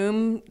a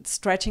room,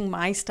 stretching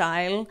my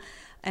style.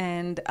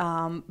 And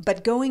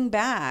but going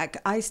back,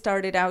 I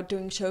started out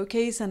doing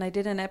Showcase, and I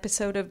did an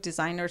episode of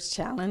Designers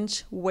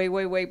Challenge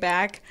way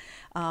back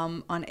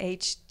on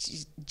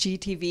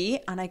HGTV,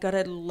 and I got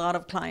a lot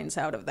of clients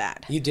out of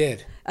that. You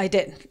did? I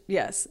did,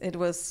 yes. It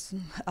was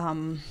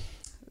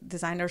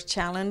Designers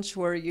Challenge,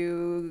 where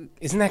you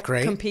Isn't that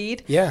great?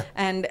 compete. Yeah.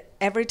 And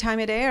every time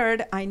it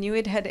aired, I knew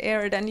it had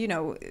aired, and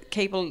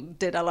cable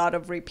did a lot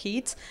of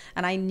repeats,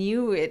 and I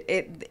knew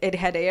it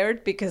had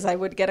aired because I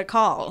would get a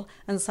call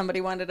and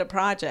somebody wanted a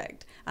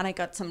project, and I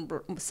got some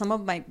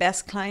of my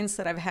best clients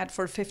that I've had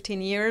for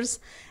 15 years,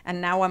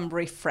 and now I'm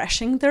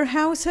refreshing their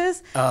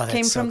houses.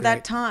 Came so from great.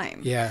 that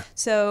time. Yeah.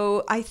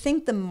 So I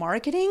think the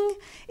marketing,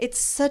 it's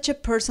such a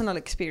personal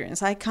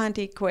experience. I can't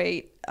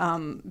equate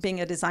being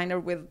a designer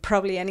with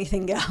probably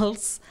anything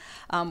else.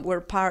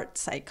 We're part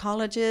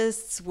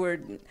psychologists.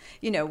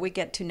 We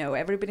get to know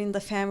everybody in the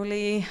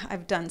family.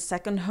 I've done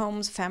second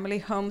homes, family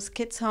homes,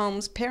 kids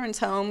homes, parents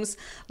homes.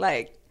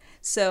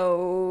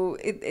 So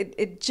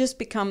it just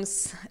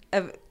becomes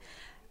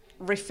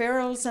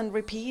referrals and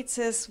repeats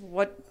is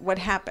what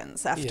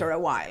happens after a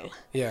while.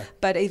 Yeah.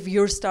 But if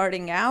you're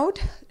starting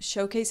out,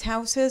 Showcase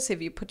houses,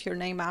 if you put your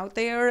name out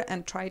there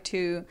and try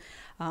to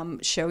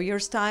show your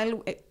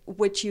style,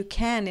 which you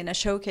can in a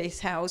Showcase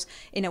house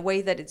in a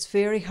way that it's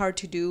very hard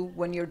to do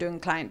when you're doing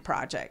client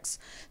projects.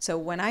 So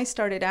when I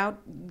started out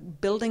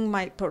building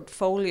my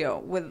portfolio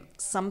with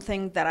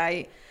something that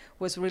I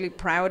was really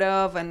proud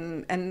of,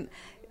 and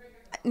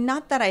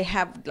not that I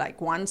have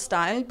like one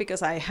style,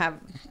 because I have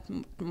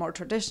more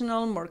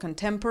traditional, more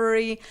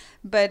contemporary,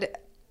 but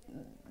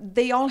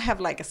they all have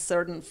like a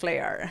certain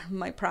flair.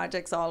 My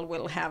projects all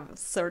will have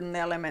certain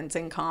elements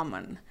in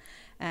common.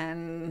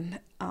 And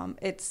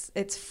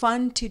it's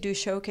fun to do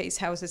Showcase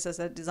houses as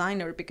a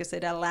designer because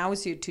it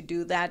allows you to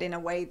do that in a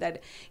way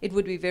that it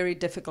would be very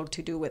difficult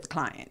to do with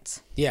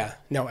clients. Yeah,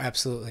 no,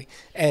 absolutely.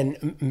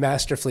 And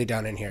masterfully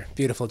done in here.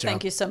 Beautiful job.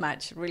 Thank you so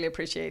much. Really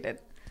appreciate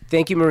it.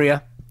 Thank you,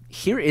 Maria.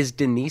 Here is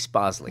Denise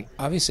Bosley.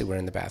 Obviously, we're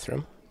in the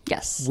bathroom.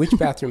 Yes. Which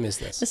bathroom is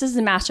this? This is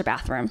the master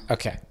bathroom.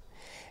 Okay.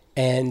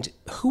 And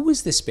who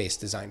was this space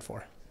designed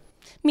for?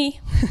 Me.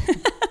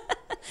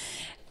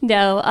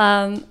 No,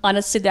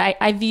 honestly,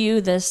 I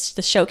view the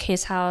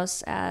Showcase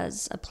house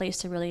as a place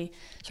to really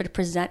sort of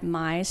present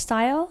my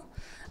style.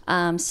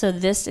 So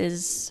this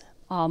is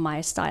all my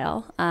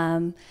style.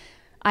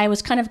 I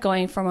was kind of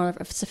going for more of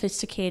a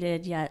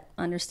sophisticated yet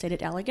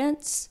understated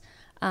elegance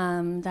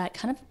that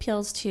kind of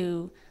appeals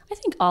to, I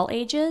think, all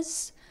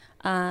ages.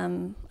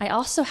 I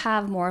also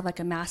have more of like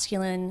a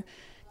masculine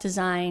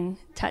design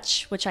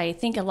touch, which I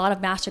think a lot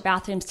of master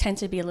bathrooms tend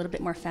to be a little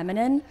bit more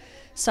feminine.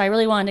 So I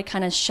really wanted to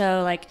kind of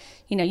show, like,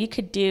 you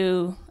could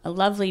do a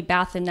lovely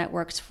bathroom that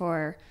works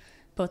for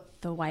both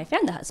the wife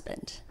and the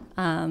husband.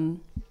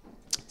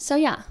 So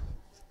yeah.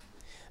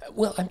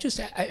 Well,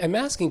 I'm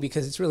asking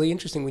because it's really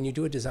interesting when you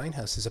do a design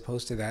house as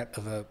opposed to that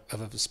of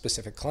a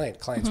specific client.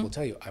 Clients will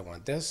tell you, I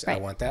want this, Right. I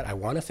want that, I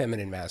want a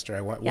feminine master,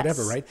 I want Yes.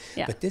 whatever, right?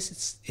 Yeah. But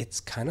it's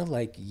kind of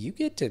like you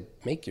get to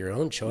make your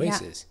own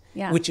choices,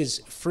 Yeah. which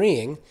is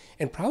freeing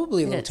and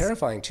probably a little is.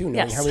 terrifying too,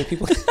 knowing Yes. how many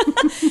people.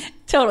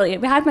 Totally.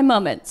 I had my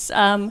moments.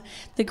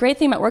 The great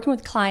thing about working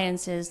with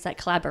clients is that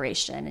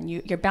collaboration, and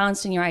you're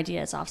bouncing your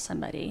ideas off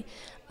somebody.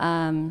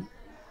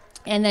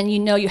 And then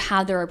you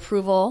have their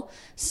approval.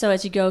 So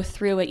as you go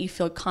through it, you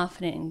feel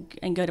confident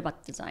and good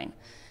about the design.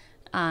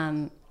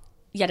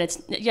 Yet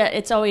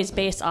it's always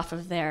based off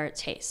of their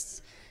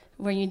tastes.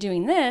 When you're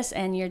doing this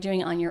and you're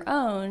doing it on your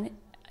own,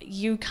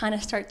 you kind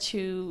of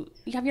you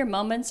have your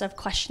moments of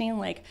questioning,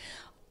 like,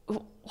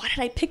 why did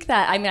I pick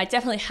that? I mean, I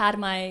definitely had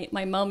my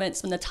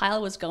moments when the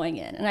tile was going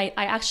in. And I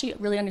actually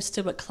really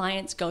understood what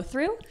clients go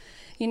through.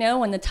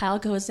 When the tile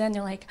goes in,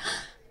 they're like,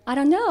 I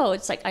don't know.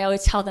 It's like, I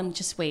always tell them,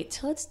 just wait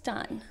till it's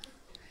done.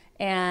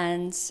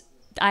 And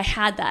I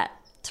had that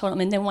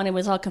totally. And then when it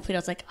was all complete, I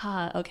was like,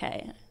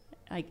 okay,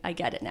 I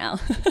get it now.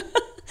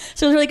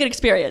 So it was a really good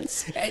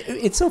experience.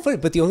 It's so funny,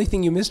 but the only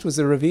thing you missed was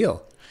the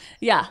reveal.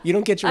 Yeah. You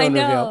don't get your own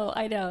reveal.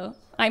 I know.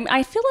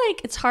 I feel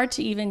like it's hard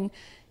to even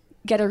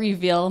get a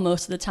reveal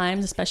most of the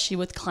times, especially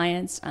with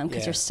clients,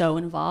 because you're so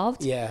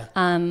involved. Yeah.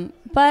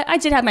 But I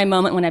did have my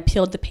moment when I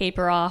peeled the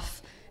paper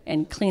off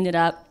and cleaned it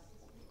up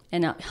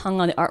and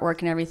hung on the artwork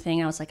and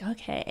everything. I was like,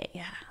 okay,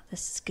 yeah,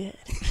 this is good.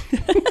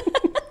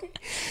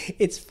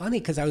 It's funny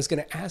because I was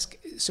going to ask,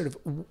 sort of,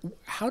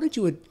 how did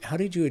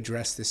you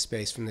address this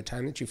space from the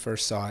time that you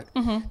first saw it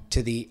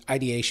to the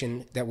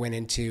ideation that went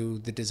into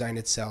the design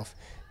itself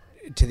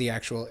to the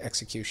actual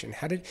execution?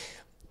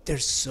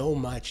 There's so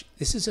much.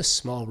 This is a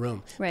small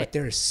room, but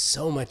there is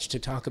so much to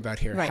talk about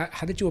here. Right.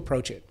 How did you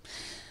approach it?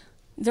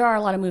 There are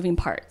a lot of moving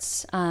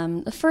parts.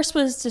 The first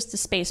was just the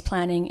space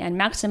planning and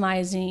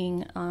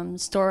maximizing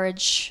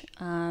storage,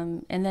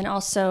 and then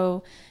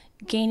also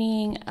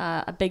gaining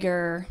a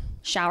bigger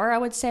shower, I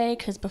would say,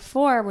 because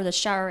before where a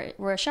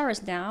shower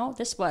is now,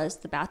 this was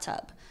the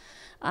bathtub.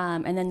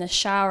 And then the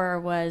shower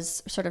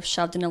was sort of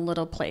shoved in a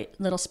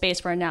little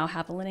space where I now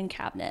have a linen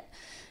cabinet.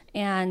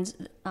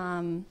 And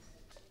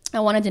I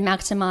wanted to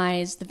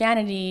maximize the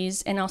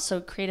vanities and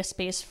also create a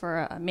space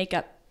for a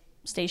makeup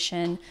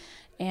station.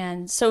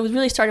 And so it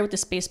really started with the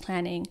space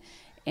planning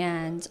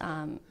and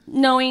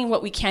knowing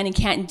what we can and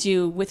can't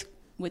do with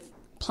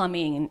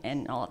plumbing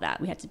and all of that.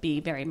 We had to be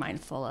very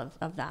mindful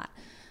of that.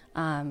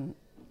 And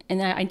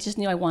I just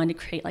knew I wanted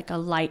to create like a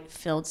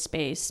light-filled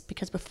space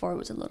because before it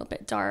was a little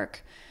bit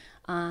dark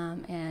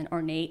and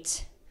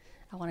ornate.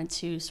 I wanted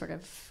to sort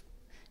of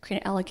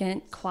create an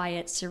elegant,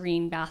 quiet,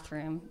 serene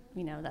bathroom,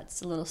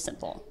 that's a little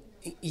simple.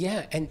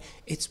 Yeah, and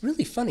it's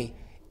really funny.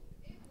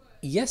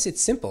 Yes,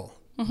 it's simple,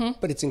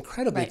 but it's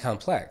incredibly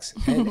complex.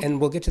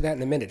 And we'll get to that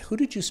in a minute. Who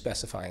did you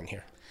specify in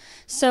here?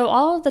 So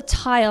all of the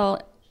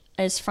tile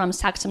is from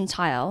Saxum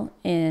Tile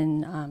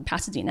in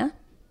Pasadena.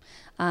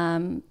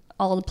 All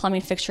of the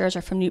plumbing fixtures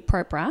are from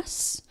Newport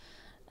Brass.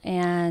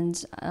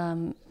 And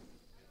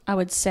I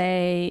would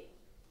say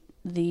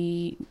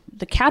the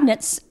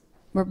cabinets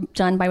were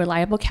done by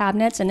Reliable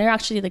Cabinets, and they're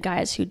actually the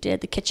guys who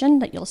did the kitchen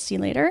that you'll see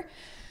later.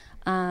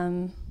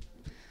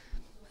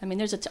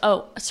 There's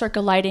a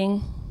circle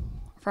lighting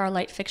for our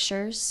light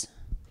fixtures.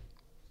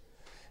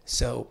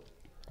 So,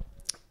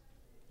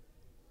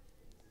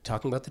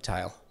 talking about the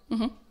tile,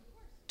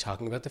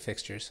 talking about the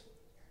fixtures.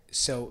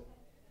 So,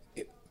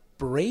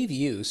 brave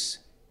use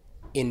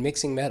in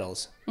mixing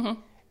metals, and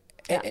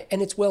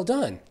it's well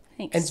done.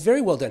 Thanks. And it's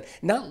very well done.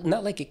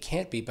 Not like it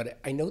can't be, but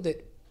I know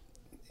that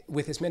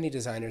with as many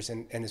designers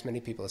and as many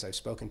people as I've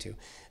spoken to,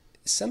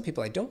 some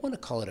people, I don't want to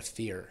call it a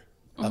fear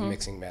of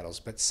mixing metals,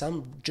 but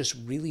some just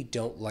really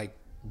don't like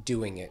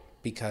doing it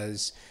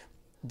because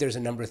there's a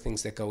number of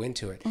things that go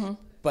into it.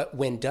 But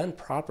when done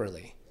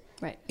properly,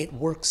 it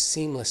works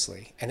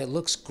seamlessly and it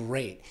looks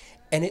great.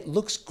 And it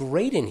looks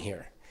great in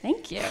here.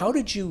 Thank you. How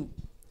did you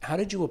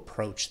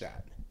approach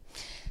that?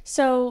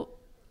 So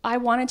I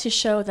wanted to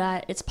show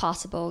that it's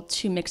possible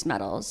to mix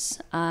metals.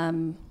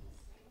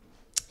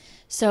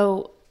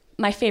 So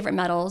my favorite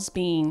metals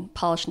being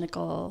polished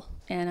nickel,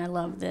 and I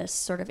love this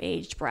sort of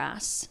aged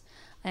brass.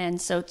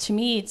 And so to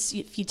me, it's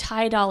if you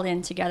tie it all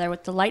in together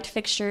with the light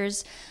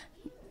fixtures,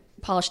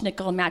 polished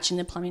nickel matching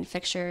the plumbing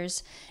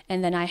fixtures,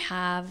 and then I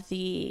have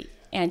the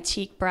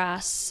antique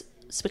brass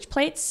switch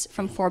plates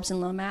from Forbes and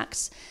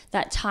Lomax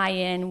that tie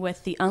in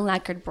with the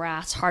unlacquered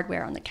brass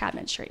hardware on the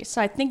cabinetry.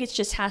 So I think it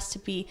just has to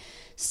be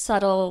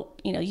subtle,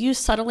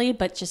 used subtly,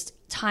 but just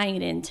tying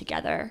it in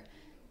together,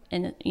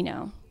 and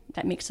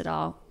that makes it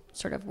all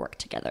sort of work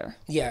together.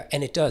 Yeah,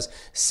 and it does.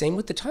 Same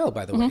with the tile,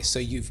 by the way. So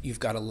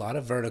you've got a lot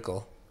of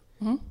vertical,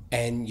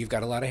 and you've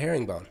got a lot of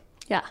herringbone.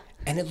 Yeah.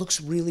 And it looks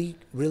really,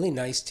 really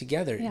nice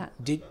together. Yeah.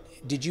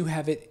 Did you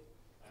have it?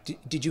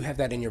 Did you have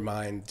that in your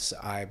mind's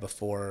eye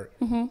before,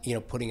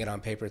 putting it on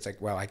paper? It's like,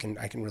 wow, I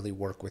can really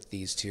work with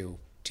these two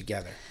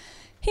together.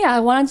 Yeah, I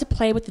wanted to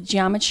play with the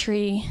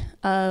geometry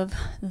of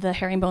the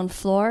herringbone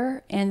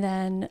floor, and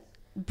then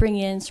bring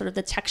in sort of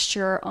the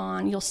texture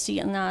on. You'll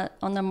see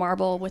on the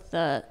marble with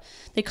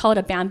they call it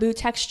a bamboo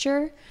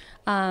texture,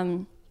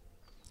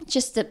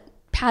 just the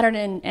pattern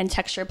and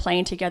texture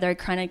playing together,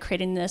 kind of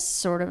creating this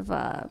sort of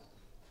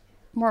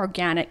more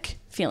organic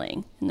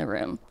feeling in the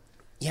room.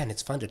 Yeah, and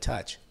it's fun to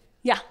touch.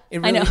 Yeah,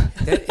 Really, I know.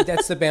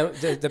 That's the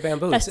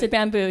bamboo. That's the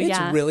bamboo,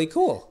 It's really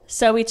cool.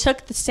 So we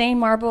took the same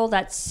marble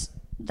that's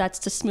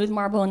the smooth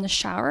marble in the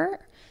shower,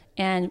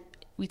 and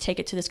we take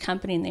it to this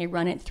company, and they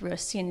run it through a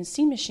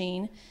CNC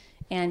machine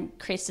and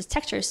creates this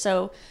texture.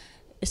 So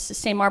it's the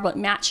same marble, it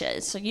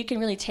matches. So you can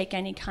really take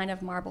any kind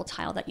of marble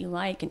tile that you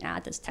like and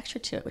add this texture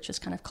to it, which is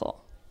kind of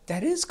cool.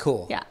 That is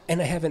cool. Yeah.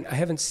 And I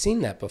haven't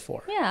seen that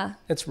before. Yeah.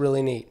 That's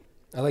really neat.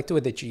 I like the way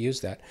that you use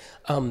that.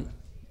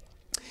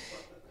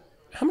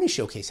 How many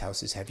showcase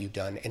houses have you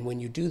done? And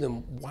when you do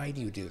them, why do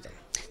you do them?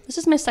 This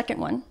is my second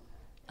one.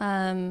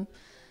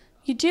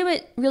 You do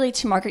it really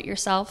to market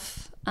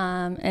yourself.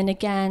 And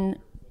again,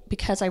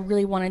 because I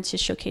really wanted to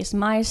showcase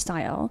my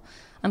style,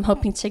 I'm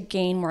hoping to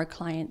gain more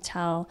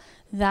clientele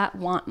that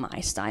want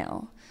my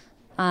style.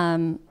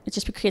 It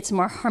just creates a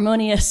more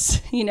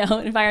harmonious,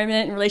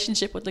 environment and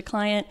relationship with the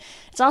client.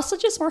 It's also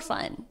just more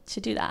fun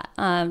to do that,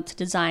 to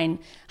design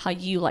how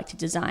you like to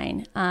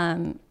design.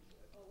 And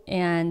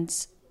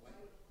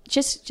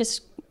just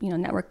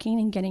networking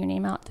and getting your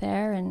name out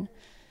there, and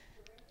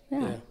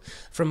yeah.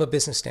 From a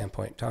business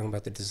standpoint, talking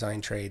about the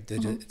design trade,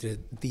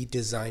 the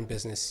design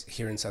business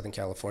here in Southern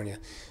California,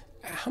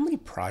 how many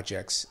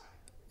projects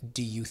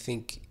do you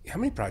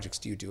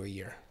do a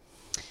year?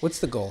 What's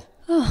the goal?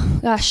 Oh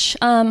gosh.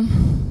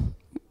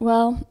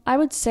 Well, I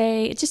would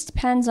say it just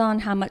depends on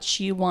how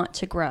much you want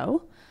to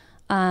grow.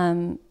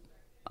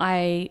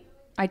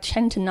 I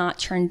tend to not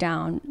turn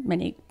down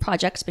many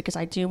projects because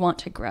I do want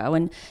to grow,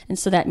 and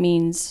so that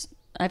means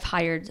I've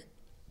hired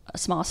a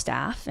small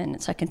staff,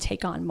 and so I can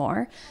take on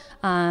more.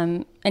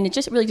 And it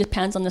just really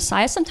depends on the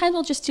size. Sometimes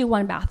we'll just do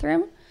one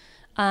bathroom,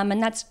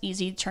 and that's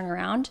easy to turn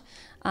around.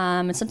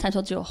 And sometimes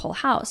we'll do a whole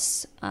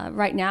house.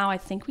 Right now, I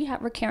think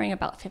we're carrying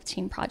about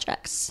 15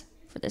 projects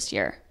for this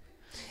year.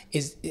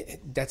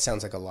 That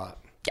sounds like a lot.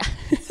 Yeah.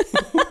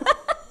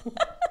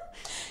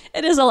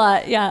 It is a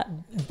lot, yeah.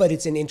 But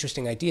it's an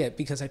interesting idea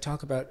because on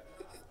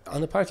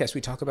the podcast,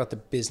 we talk about the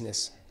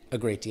business a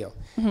great deal.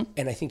 Mm-hmm.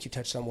 And I think you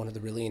touched on one of the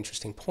really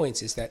interesting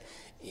points is that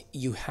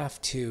you have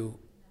to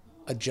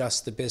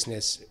adjust the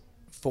business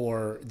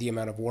for the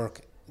amount of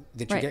work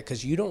that you get,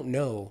 because you don't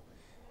know.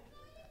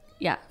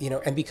 Yeah.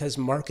 And because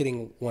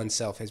marketing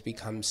oneself has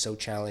become so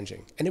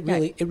challenging, and it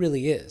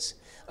really is.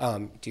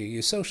 Do you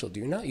use social? Do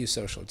you not use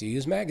social? Do you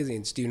use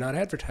magazines? Do you not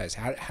advertise?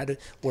 How do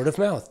word of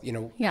mouth?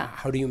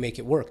 How do you make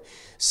it work?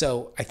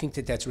 So I think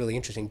that's really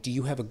interesting. Do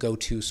you have a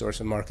go-to source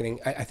of marketing?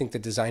 I think the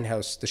design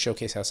house, the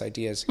showcase house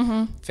idea is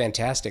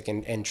fantastic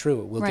and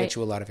true. It will get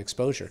you a lot of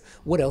exposure.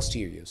 What else do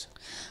you use?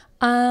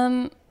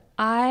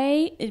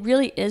 It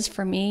really is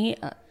for me,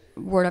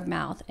 word of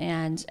mouth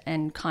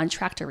and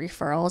contractor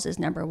referrals is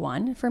number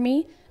one for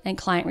me, and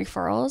client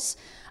referrals.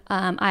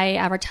 I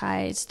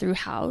advertise through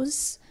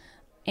Houzz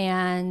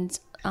and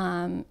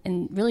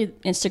really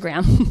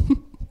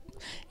Instagram.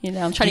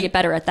 I'm trying to get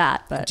better at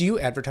that. But do you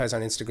advertise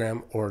on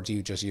Instagram or do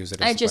you just use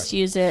it? I just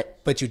use it.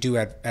 But you do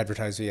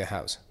advertise via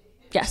Houzz.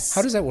 Yes.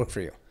 How does that work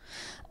for you?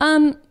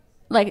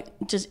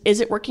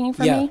 Is it working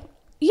for me?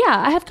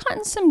 Yeah, I have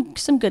gotten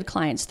some good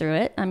clients through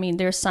it. I mean,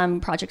 there's some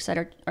projects that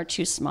are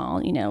too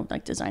small,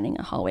 like designing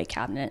a hallway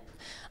cabinet.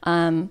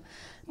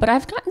 But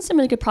I've gotten some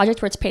really good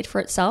projects where it's paid for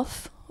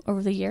itself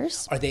over the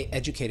years. Are they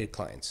educated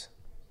clients,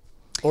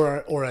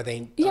 or are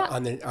they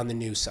on the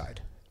news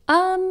side?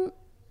 A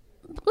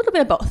little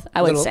bit of both,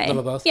 I would say. A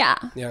little both. Yeah.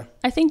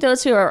 I think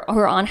those who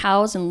are on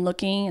Houzz and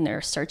looking and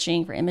they're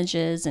searching for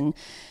images and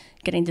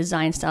getting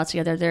design styles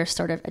together, they're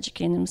sort of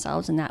educating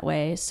themselves in that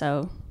way.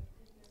 So.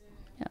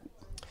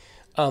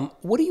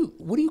 What are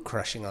you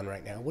crushing on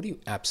right now? What are you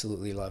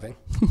absolutely loving?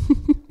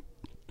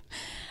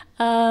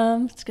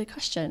 That's a good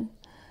question.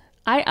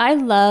 I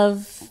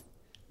love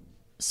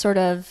sort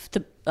of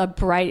a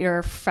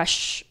brighter,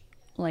 fresh,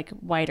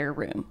 whiter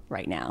room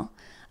right now.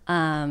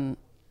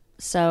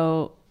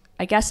 So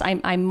I guess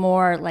I'm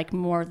more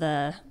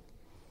the,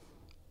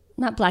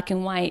 not black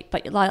and white,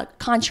 but a lot of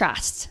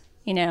contrast,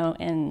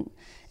 and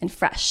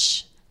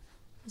fresh.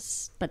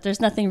 But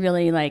there's nothing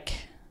really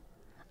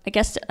I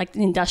guess the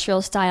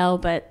industrial style,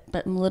 but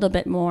a little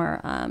bit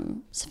more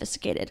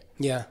sophisticated.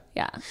 Yeah.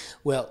 Yeah.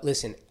 Well,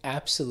 listen,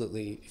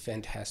 absolutely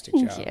fantastic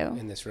Thank job you.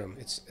 in this room.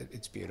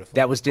 It's beautiful.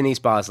 That was Denise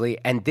Bosley,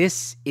 and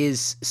this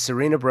is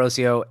Serena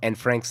Brosio and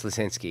Frank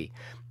Slicinski,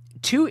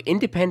 two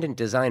independent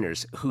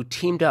designers who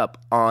teamed up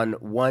on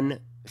one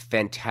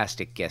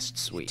fantastic guest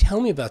suite.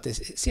 Tell me about this.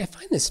 See, I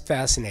find this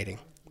fascinating.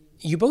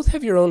 You both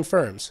have your own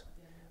firms,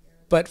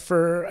 but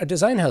for a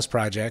design house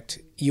project,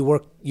 you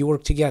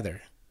work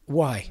together.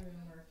 Why?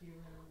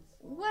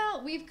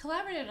 Well, we've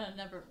collaborated on a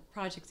number of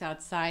projects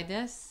outside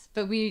this,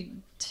 but we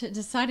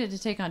decided to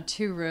take on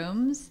 2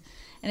 rooms,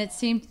 and it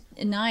seemed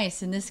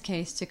nice in this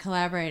case to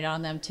collaborate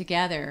on them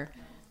together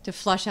to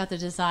flush out the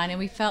design, and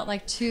we felt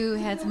like 2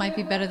 heads might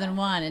be better than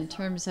 1 in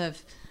terms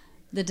of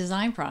the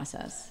design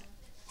process.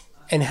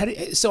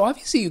 And so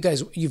obviously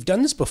you've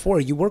done this before.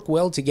 You work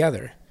well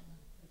together.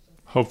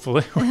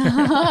 Hopefully.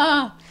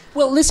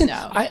 Well, listen,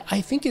 no.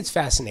 I think it's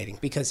fascinating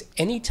because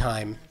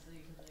anytime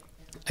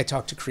I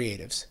talk to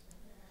creatives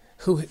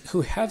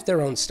who have their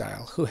own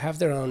style, who have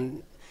their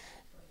own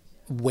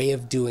way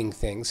of doing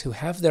things, who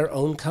have their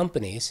own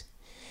companies,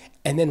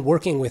 and then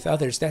working with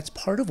others, that's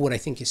part of what I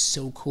think is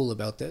so cool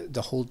about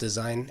the whole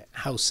design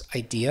house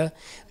idea,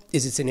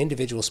 is it's an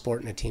individual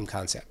sport and a team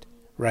concept,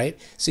 right?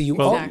 So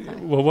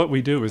well, what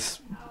we do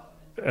is,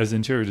 as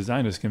interior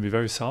designers, can be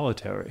very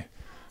solitary.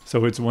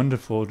 So it's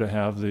wonderful to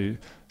have the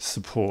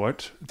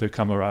support, the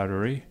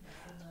camaraderie,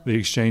 the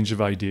exchange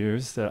of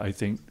ideas that I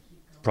think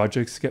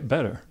projects get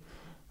better.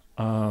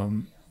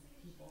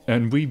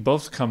 And we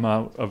both come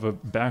out of a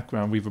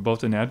background, we were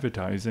both in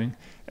advertising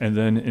and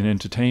then in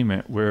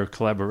entertainment where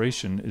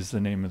collaboration is the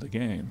name of the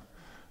game.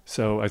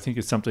 So I think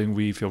it's something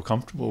we feel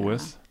comfortable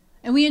with.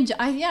 And we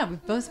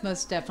both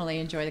most definitely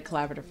enjoy the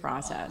collaborative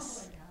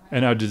process.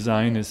 And our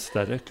design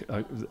aesthetic,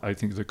 I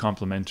think they're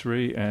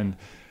complementary. And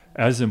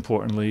as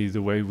importantly,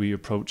 the way we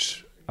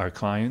approach our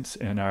clients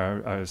and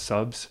our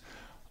subs,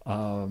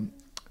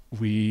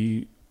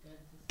 we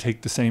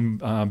take the same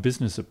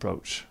business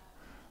approach.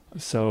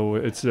 So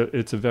it's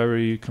a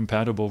very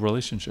compatible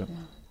relationship.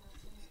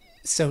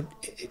 So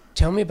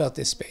tell me about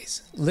this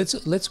space.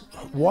 Let's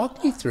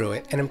walk me through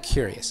it, and I'm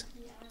curious.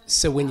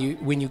 So when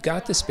you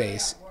got the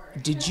space,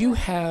 did you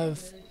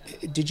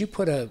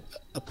put a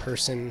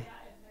person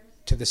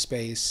to the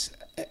space,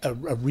 a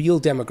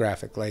real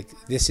demographic, like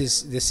this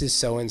is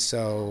so and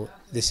so,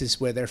 this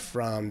is where they're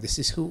from, this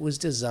is who it was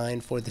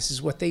designed for, this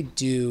is what they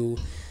do?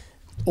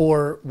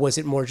 Or was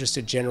it more just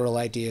a general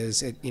idea?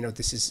 This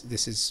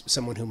is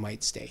someone who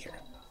might stay here?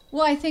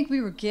 Well, I think we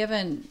were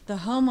given, the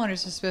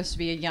homeowners are supposed to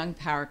be a young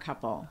power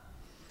couple,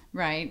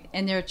 right?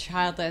 And they're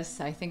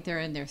childless. I think they're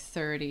in their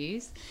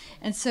 30s.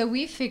 And so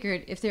we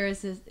figured if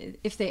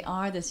they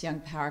are this young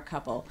power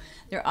couple,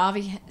 they're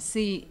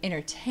obviously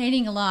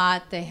entertaining a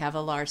lot. They have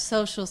a large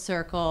social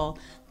circle.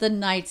 The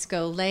nights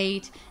go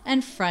late,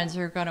 and friends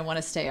are going to want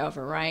to stay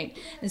over, right?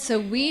 And so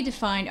we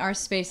defined our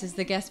space as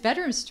the guest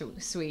bedroom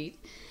suite.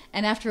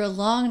 And after a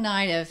long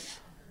night of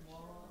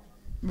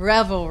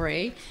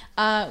revelry,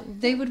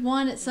 they would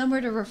want it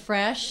somewhere to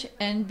refresh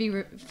and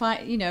be,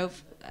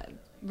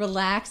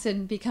 relax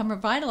and become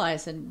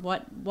revitalized. And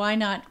why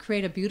not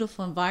create a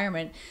beautiful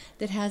environment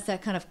that has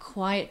that kind of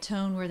quiet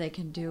tone where they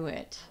can do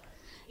it?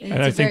 It's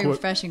and I a think very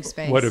refreshing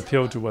space. What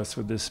appealed to us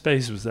with this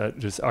space was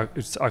that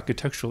it's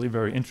architecturally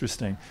very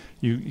interesting.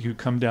 You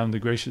come down the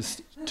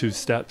gracious 2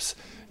 steps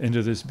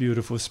into this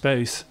beautiful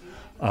space,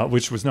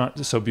 which was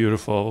not so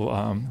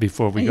beautiful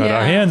before we got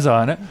our hands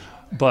on it,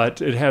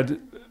 but it had.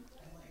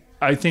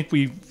 I think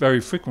we very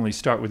frequently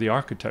start with the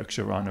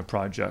architecture on a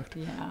project,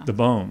 the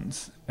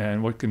bones,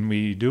 and what can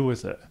we do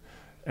with it.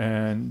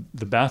 And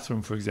the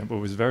bathroom, for example,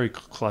 was very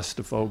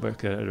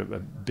claustrophobic. It had a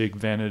big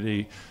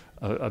vanity,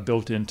 a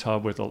built-in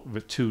tub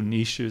with 2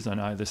 niches on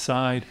either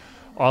side,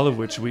 all of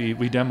which we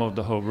demoed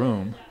the whole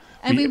room.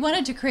 And we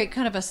wanted to create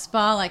kind of a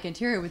spa-like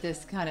interior with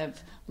this kind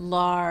of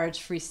large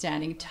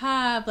freestanding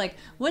tub. Like,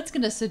 what's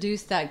going to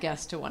seduce that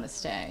guest to want to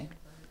stay?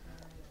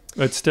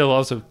 But still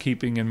also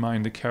keeping in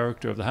mind the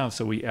character of the house.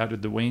 So we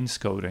added the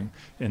wainscoting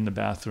in the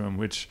bathroom,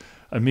 which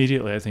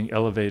immediately, I think,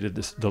 elevated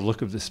the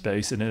look of the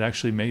space, and it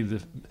actually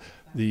made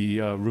the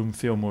room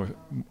feel more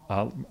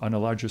on a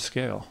larger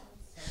scale.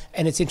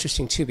 And it's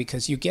interesting, too,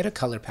 because you get a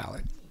color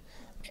palette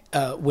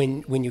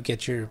when you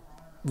get your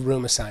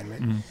room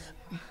assignment. Mm.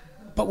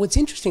 But what's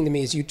interesting to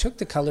me is you took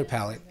the color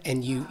palette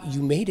and you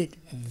made it,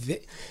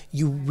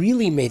 you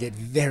really made it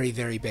very,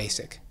 very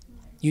basic.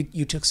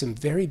 You took some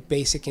very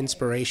basic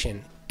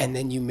inspiration, and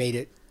then you made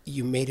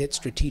it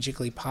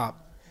strategically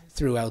pop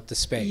throughout the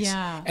space.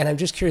 Yeah. And I'm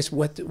just curious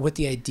what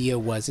the idea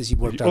was as you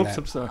worked on that.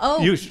 I'm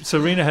sorry.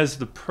 Serena has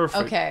the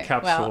perfect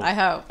capsule. Well,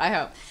 I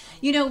hope.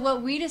 You know,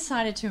 what we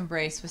decided to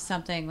embrace was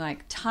something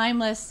like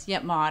timeless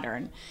yet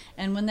modern.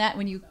 And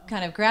when you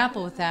kind of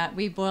grapple with that,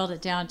 we boiled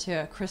it down to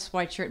a crisp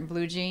white shirt and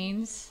blue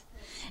jeans.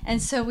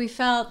 And so we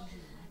felt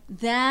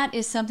that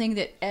is something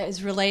that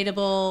is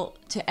relatable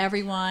to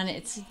everyone.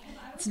 It's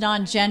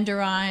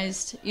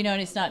non-genderized,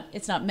 and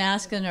it's not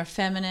masculine or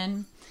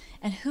feminine.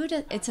 And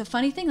it's a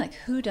funny thing, like,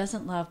 who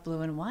doesn't love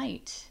blue and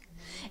white?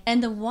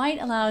 And the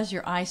white allows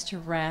your eyes to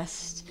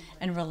rest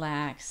and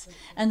relax,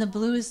 and the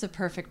blue is the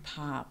perfect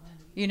pop,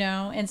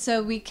 And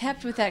so we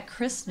kept with that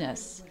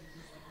crispness.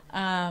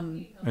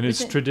 And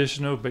it's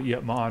traditional, but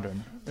yet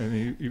modern.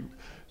 And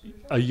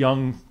a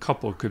young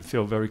couple could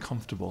feel very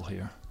comfortable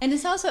here. And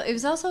it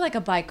was also like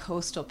a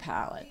bi-coastal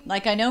palette.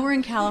 Like, I know we're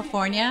in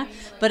California,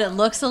 but it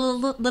looks a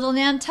little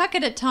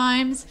Nantucket at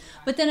times.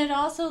 But then it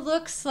also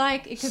looks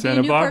like it could be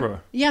Santa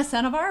Barbara.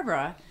 Santa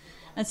Barbara.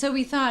 And so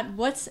we thought,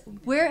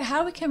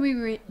 how can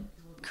we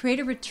create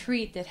a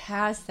retreat that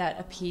has that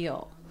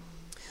appeal?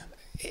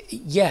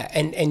 Yeah,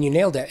 and you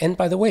nailed it. And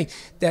by the way,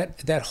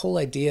 that whole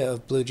idea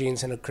of blue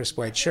jeans and a crisp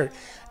white shirt,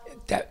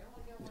 that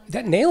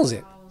nails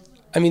it.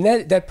 I mean,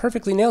 that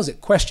perfectly nails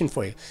it. Question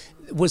for you.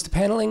 Was the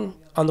paneling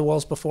on the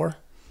walls before?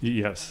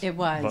 Yes. It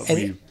was. But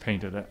we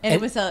painted it. And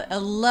it was a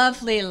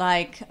lovely,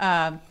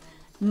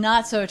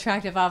 not so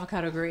attractive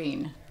avocado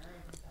green.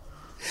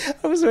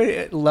 I was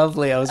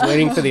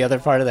waiting for the other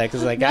part of that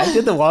because, I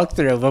did the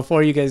walkthrough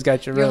before you guys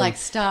got your room. You're like,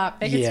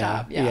 stop. Make it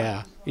stop.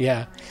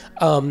 Yeah.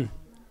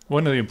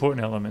 One of the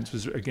important elements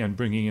was, again,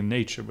 bringing in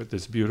nature with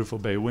this beautiful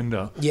bay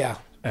window. Yeah.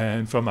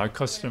 And from our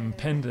custom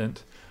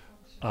pendant,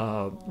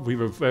 we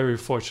were very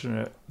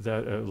fortunate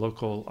that a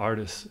local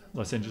artist,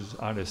 Los Angeles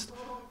artist,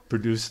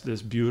 produced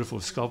this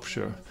beautiful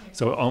sculpture.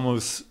 So it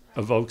almost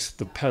evokes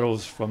the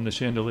petals from the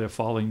chandelier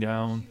falling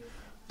down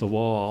the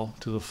wall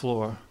to the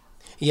floor.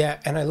 Yeah,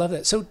 and I love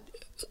that. So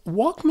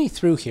walk me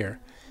through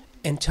here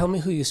and tell me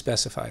who you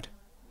specified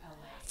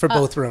for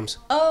both rooms.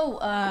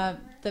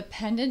 The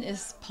pendant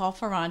is Paul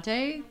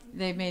Ferrante.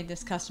 They made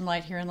this custom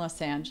light here in Los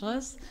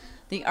Angeles.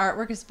 The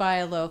artwork is by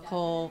a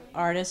local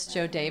artist,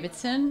 Joe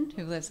Davidson,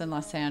 who lives in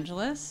Los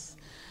Angeles.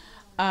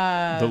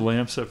 The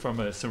lamps are from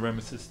a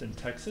ceramicist in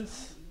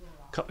Texas,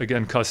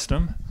 again,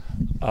 custom.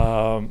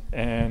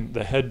 And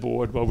the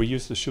headboard, we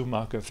use the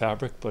Schumacher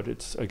fabric, but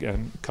it's,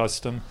 again,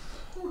 custom.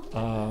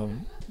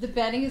 The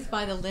bedding is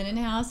by the Linen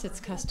House. It's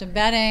custom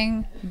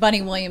bedding.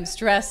 Bunny Williams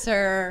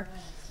dresser,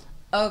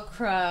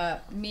 ochre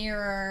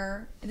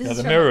mirror.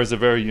 The mirror is a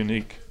very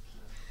unique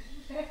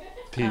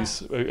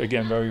piece.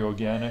 Again, very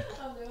organic.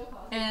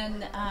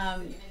 And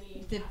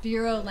the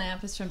bureau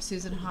lamp is from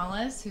Susan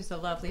Hollis, who's a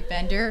lovely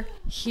vendor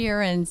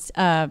here in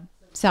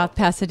South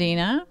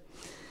Pasadena.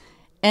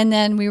 And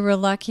then we were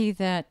lucky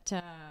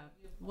that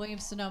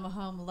Williams-Sonoma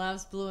Home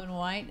loves blue and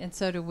white, and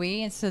so do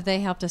we. And so they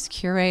helped us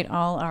curate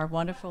all our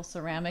wonderful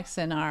ceramics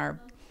in our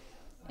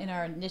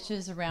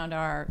niches around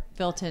our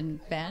built-in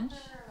bench.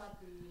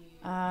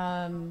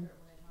 And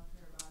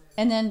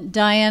then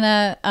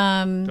Diana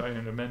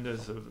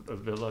Mendez of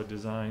Villa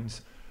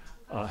Designs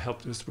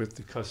helped us with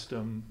the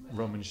custom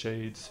Roman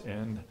shades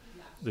and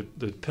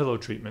the pillow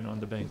treatment on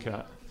the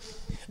banquette,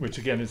 which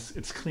again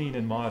it's clean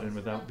and modern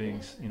without being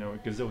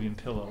a gazillion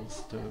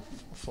pillows to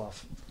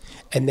fluff.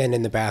 And then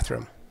in the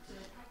bathroom.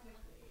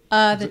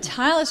 The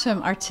tile is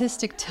from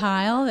Artistic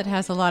Tile that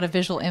has a lot of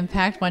visual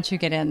impact once you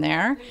get in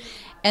there.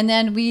 And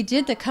then we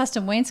did the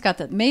custom wainscot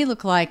that may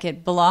look like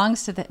it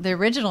belongs to the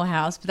original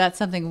house, but that's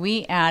something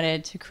we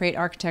added to create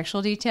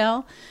architectural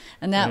detail.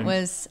 And that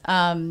was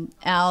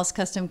Al's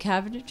custom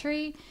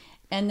cabinetry.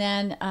 And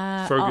then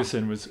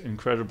Ferguson was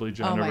incredibly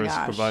generous,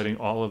 gosh. providing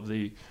all of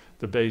the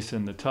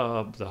basin, the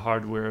tub, the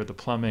hardware, the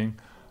plumbing,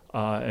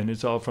 and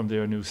it's all from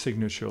their new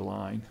signature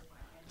line.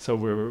 So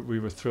we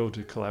were thrilled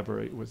to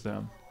collaborate with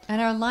them.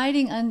 And our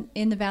lighting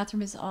in the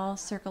bathroom is all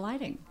Circa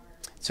lighting.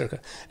 Circa.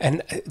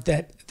 And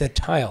the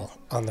tile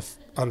on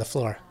the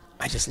floor,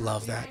 I just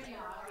love that.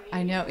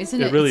 I know, isn't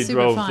it? It really It's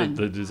super drove fun.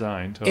 the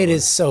design. Totally. It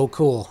is so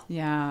cool.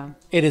 Yeah.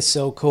 It is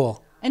so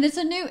cool. And it's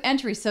a new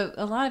entry, so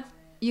a lot of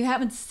you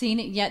haven't seen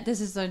it yet. This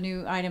is a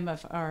new item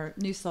of our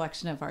new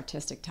selection of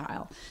Artistic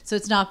Tile. So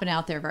it's not been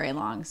out there very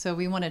long. So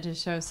we wanted to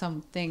show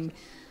something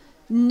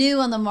new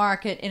on the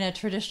market in a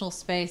traditional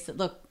space that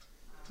looked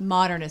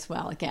modern as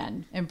well.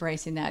 Again,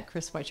 embracing that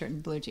crisp white shirt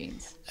and blue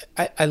jeans.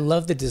 I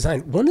love the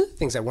design. One of the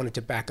things I wanted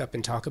to back up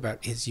and talk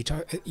about is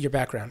your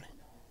background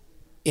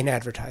in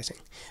advertising.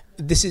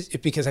 This is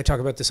because I talk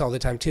about this all the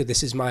time too.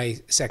 This is my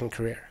second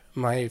career.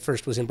 My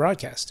first was in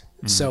broadcast.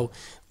 Mm-hmm. So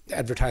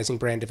advertising,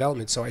 brand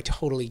development. So I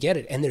totally get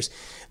it. And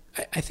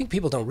I think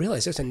people don't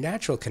realize there's a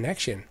natural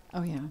connection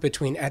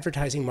between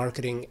advertising,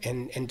 marketing,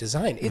 and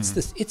design. It's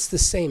it's the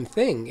same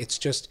thing. It's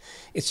just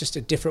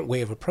a different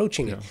way of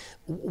approaching it.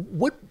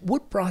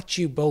 What brought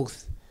you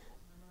both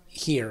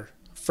here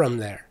from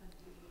there?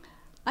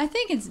 I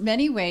think in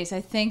many ways,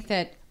 I think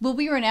that,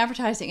 we were in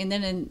advertising and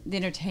then in the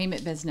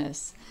entertainment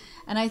business.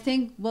 And I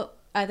think what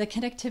the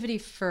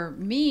connectivity for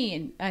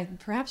me, and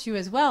perhaps you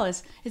as well,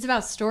 is it's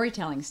about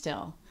storytelling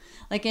still.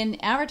 Like in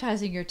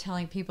advertising, you're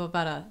telling people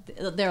about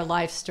their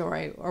life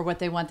story or what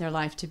they want their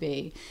life to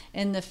be.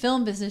 In the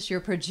film business, you're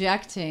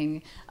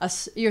projecting,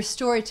 you're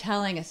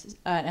storytelling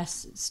a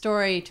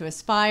story to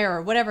aspire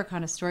or whatever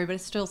kind of story, but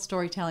it's still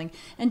storytelling.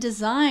 In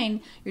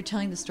design, you're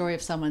telling the story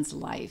of someone's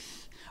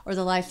life or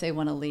the life they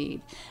want to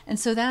lead. And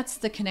so that's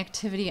the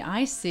connectivity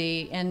I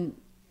see. And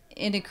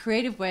in a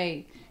creative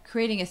way,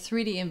 creating a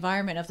 3D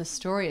environment of the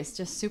story is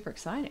just super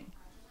exciting.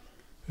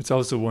 It's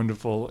also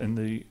wonderful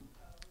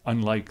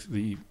unlike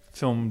the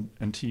film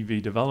and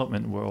TV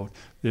development world,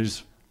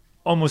 there's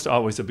almost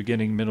always a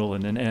beginning, middle,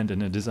 and an end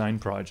in a design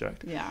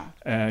project. Yeah.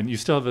 And you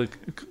still have a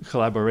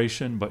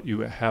collaboration, but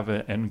you have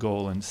an end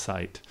goal in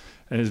sight.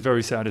 And it's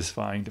very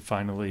satisfying to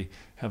finally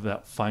have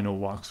that final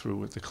walkthrough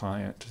with the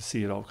client to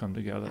see it all come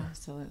together.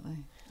 Absolutely.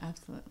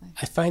 Absolutely.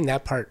 I find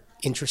that part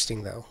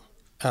interesting, though,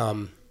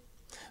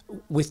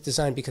 with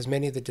design, because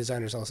many of the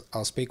designers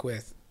I'll speak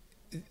with,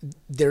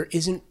 there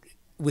isn't,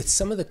 with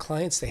some of the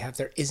clients they have,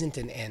 there isn't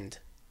an end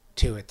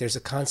to it. There's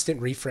a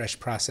constant refresh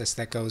process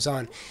that goes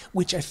on,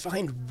 which I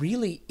find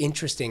really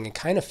interesting and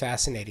kind of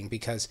fascinating,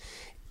 because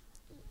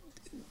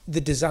the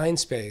design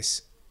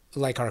space,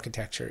 like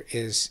architecture,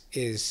 is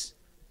it's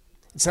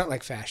not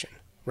like fashion,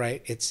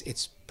 right?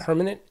 It's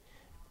permanent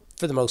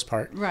for the most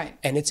part, right?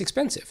 And it's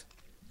expensive.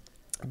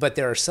 But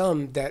there are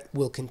some that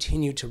will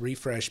continue to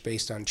refresh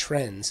based on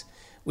trends,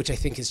 which I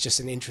think is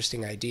just an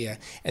interesting idea.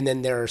 And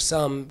then there are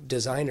some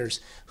designers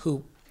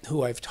who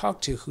I've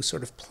talked to who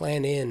sort of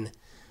plan in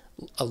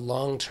a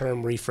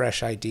long-term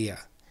refresh idea.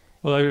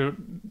 Well, I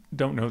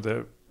don't know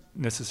that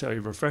necessarily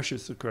refresh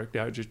is the correct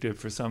adjective.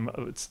 For some,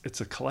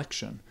 it's a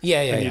collection.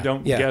 And you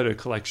don't get a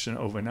collection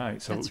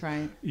overnight. So that's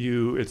right.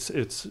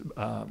 It's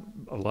a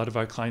lot of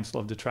our clients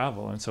love to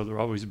travel, and so they're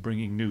always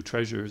bringing new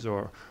treasures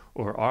or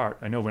art.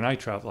 I know when I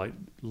travel, I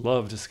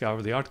love to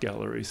scour the art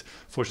galleries.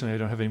 Fortunately, I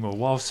don't have any more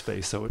wall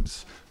space, so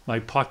my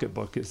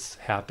pocketbook is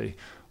happy.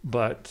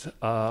 But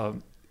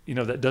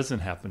that doesn't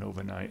happen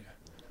overnight.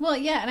 Well,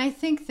 yeah, and I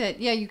think that,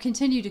 you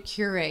continue to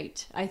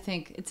curate. I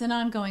think it's an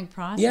ongoing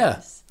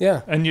process.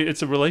 Yeah. And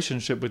it's a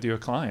relationship with your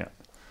client.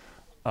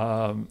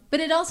 But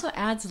it also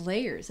adds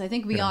layers. I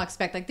think we all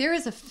expect, like, there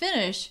is a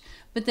finish,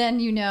 but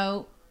then,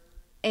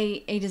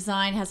 a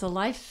design has a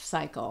life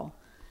cycle,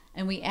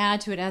 and we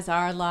add to it as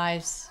our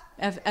lives,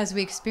 as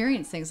we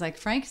experience things, like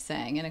Frank's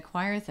saying, and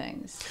acquire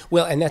things.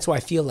 Well, and that's why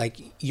I feel like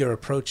your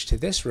approach to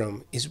this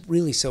room is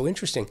really so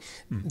interesting.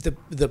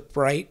 The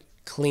bright,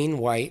 clean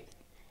white,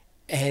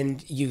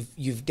 and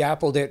you've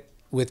dappled it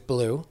with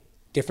blue,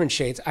 different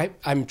shades.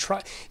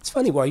 It's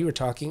funny, while you were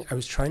talking, I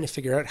was trying to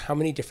figure out how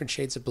many different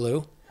shades of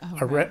blue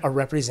are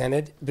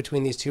represented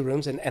between these two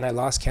rooms, and I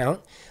lost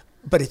count.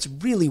 But it's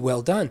really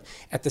well done.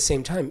 At the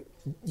same time,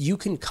 you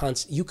could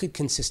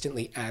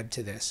consistently add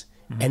to this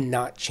and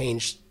not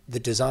change the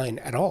design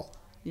at all.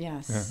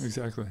 Yes. Yeah,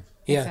 exactly.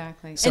 Yeah.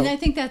 Exactly. So, and I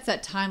think that's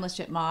that timeless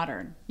yet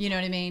modern. You know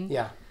what I mean?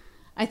 Yeah.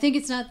 I think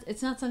it's not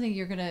something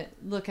you're going to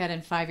look at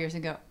in 5 years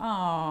and go,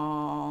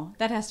 oh,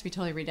 that has to be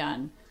totally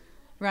redone.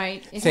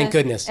 right? Thank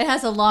goodness. It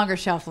has a longer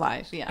shelf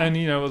life. Yeah. And,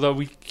 you know, although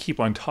we keep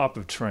on top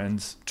of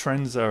trends,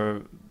 trends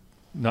are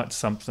not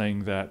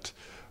something that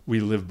we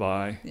live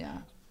by. Yeah.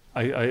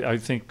 I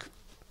think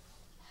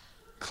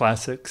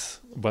classics,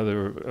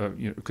 whether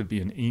it could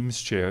be an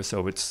Eames chair,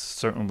 so it's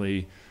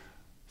certainly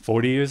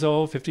 40 years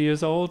old, 50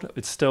 years old,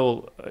 it's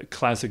still a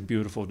classic,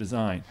 beautiful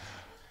design.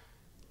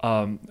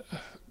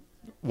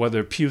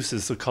 Whether puce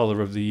is the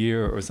color of the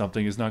year or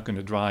something is not going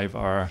to drive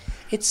our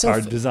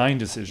design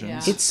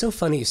decisions. Yeah. It's so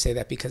funny you say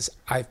that, because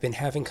I've been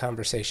having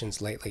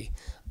conversations lately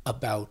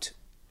about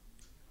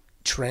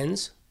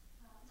trends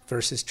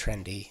versus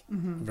trendy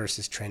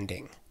versus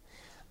trending.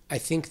 I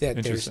think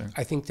that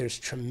there's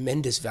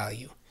tremendous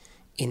value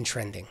in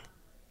trending.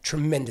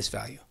 Tremendous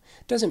value.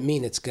 Doesn't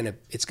mean it's gonna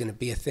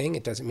be a thing.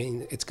 It doesn't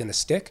mean it's gonna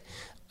stick.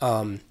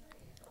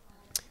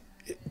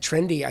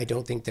 Trendy, I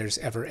don't think there's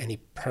ever any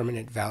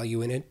permanent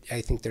value in it.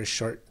 I think there's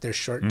short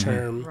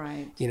term,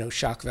 Right.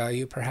 shock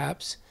value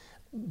perhaps.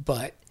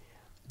 But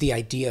the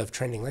idea of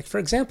trending, like for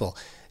example,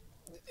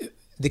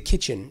 the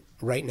kitchen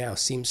right now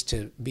seems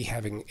to be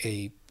having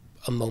a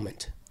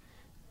moment.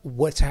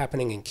 What's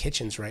happening in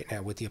kitchens right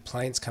now, what the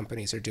appliance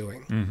companies are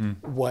doing,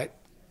 what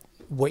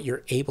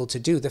you're able to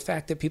do, the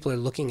fact that people are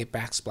looking at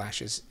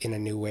backsplashes in a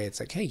new way. It's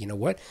like, hey, you know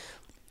what?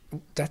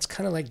 That's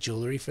kind of like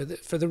jewelry for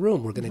the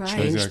room. We're going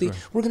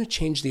to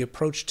change the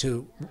approach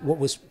to what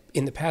was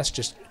in the past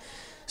just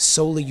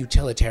solely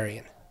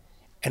utilitarian,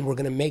 and we're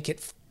going to make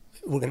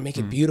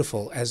it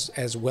beautiful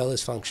as well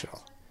as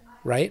functional,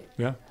 right?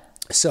 Yeah.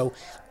 So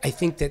I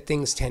think that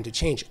things tend to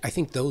change. I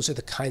think those are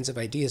the kinds of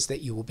ideas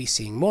that you will be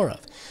seeing more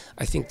of.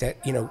 I think that,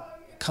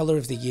 color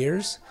of the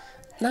years,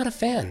 not a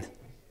fan,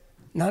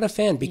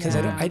 because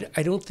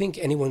I don't think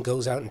anyone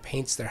goes out and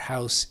paints their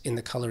house in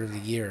the color of the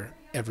year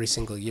every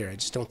single year. I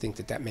just don't think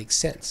that makes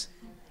sense.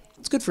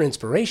 It's good for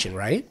inspiration,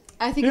 right?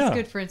 I think it's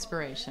good for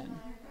inspiration,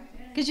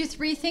 because you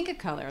rethink a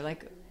color,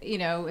 like,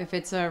 if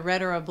it's a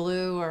red or a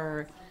blue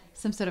or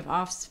some sort of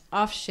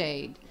off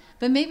shade,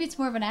 but maybe it's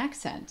more of an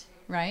accent,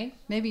 right?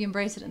 Maybe you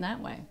embrace it in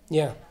that way.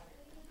 Yeah.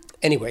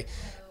 Anyway,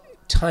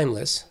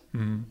 timeless,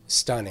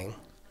 stunning.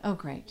 Oh,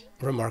 great.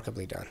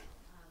 Remarkably done.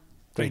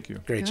 Thank you.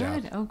 Great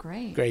job. Oh,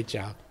 great. Great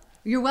job.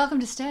 You're welcome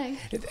to stay.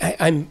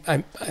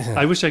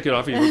 I wish I could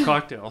offer you a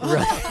cocktail.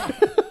 Right.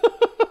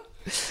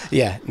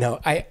 Yeah, no,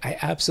 I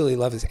absolutely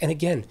love this. And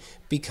again,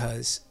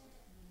 because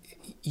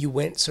you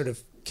went sort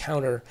of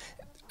counter,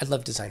 I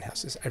love design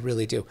houses. I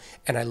really do.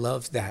 And I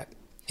love that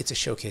it's a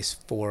showcase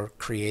for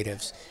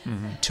creatives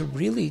to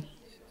really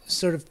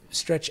sort of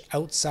stretch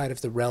outside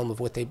of the realm of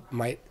what they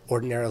might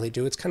ordinarily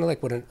do. It's kind of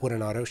like what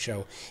an auto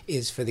show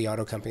is for the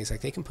auto companies.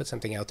 Like, they can put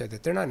something out there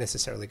that they're not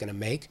necessarily going to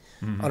make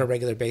on a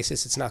regular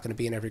basis. It's not going to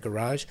be in every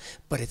garage,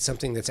 but it's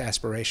something that's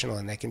aspirational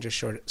and they can just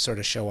sort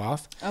of show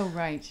off. Oh,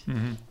 right.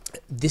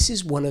 This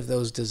is one of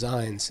those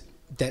designs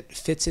that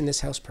fits in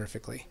this house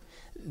perfectly.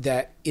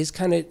 That is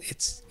kind of,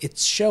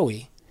 it's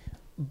showy,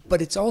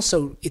 but it's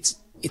also, it's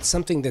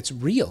something that's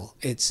real.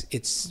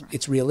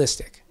 It's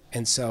realistic.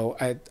 And so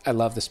I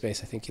love the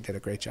space. I think you did a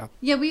great job.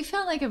 Yeah, we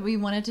felt like we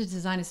wanted to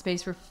design a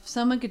space where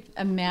someone could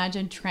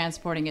imagine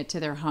transporting it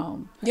to their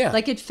home. Yeah.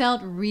 Like, it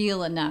felt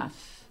real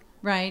enough,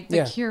 right?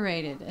 But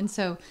curated. And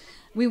so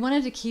we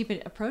wanted to keep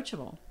it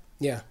approachable.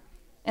 Yeah.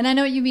 And I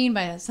know what you mean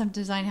by some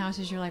design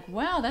houses. You're like,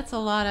 wow, that's a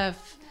lot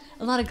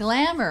of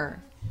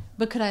glamour,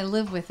 but could I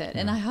live with it?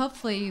 And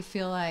hopefully you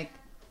feel like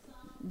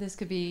this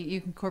could be,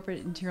 you can incorporate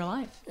it into your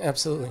life.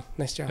 Absolutely.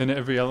 Nice job. And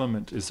every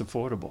element is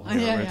affordable.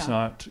 It's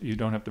not, you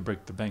don't have to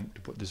break the bank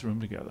to put this room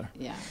together.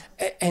 Yeah.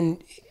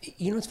 And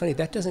what's funny,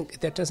 that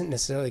doesn't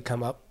necessarily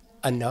come up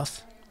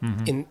enough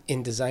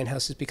in design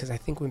houses, because I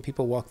think when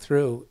people walk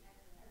through,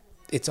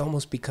 it's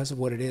almost because of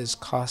what it is.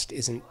 Cost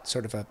isn't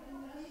sort of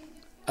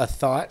a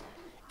thought,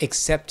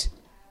 except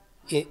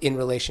in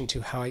relation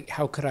to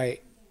how could I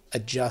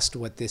adjust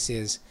what this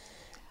is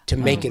to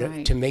make it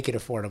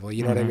affordable.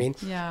 You know what I mean?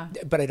 Yeah.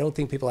 But I don't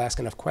think people ask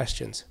enough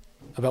questions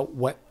about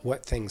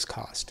what things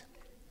cost.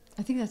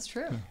 I think that's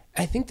true.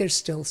 I think there's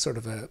still sort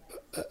of a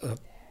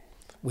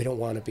we don't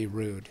want to be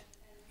rude.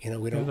 We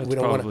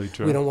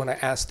don't want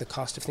to ask the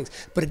cost of things.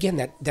 But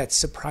again, that's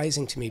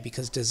surprising to me,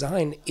 because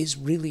design is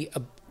really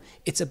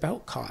it's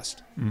about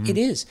cost. It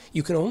is.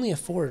 You can only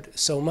afford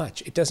so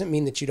much. It doesn't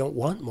mean that you don't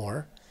want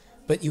more,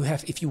 but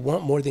if you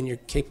want more than you're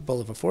capable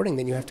of affording,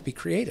 then you have to be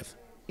creative.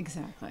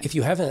 Exactly. If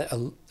you have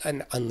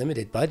an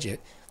unlimited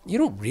budget, you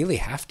don't really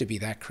have to be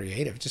that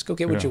creative. Just go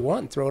get what you want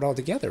and throw it all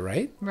together,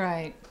 right?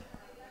 Right.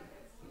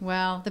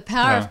 Well, the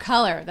power of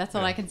color, that's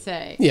all I can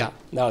say. Yeah.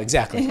 No,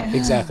 exactly.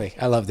 Exactly.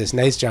 I love this.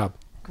 Nice job.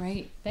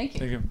 Great. Thank you.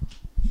 Thank you.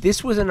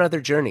 This was another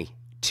journey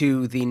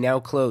to the now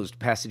closed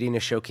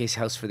Pasadena Showcase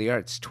House for the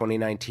Arts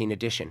 2019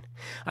 edition.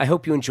 I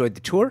hope you enjoyed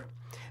the tour.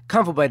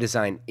 Convo by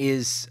Design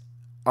is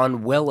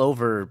on well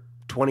over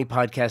 20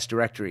 podcast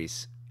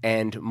directories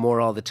and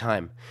more all the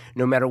time.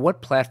 No matter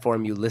what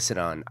platform you listen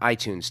on,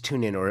 iTunes,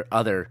 TuneIn, or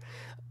other,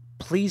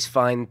 please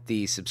find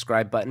the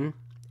subscribe button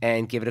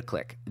and give it a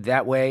click.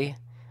 That way,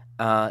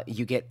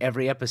 you get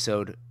every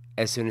episode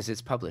as soon as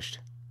it's published.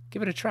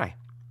 Give it a try.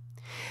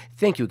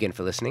 Thank you again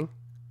for listening.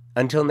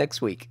 Until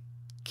next week,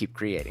 keep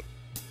creating.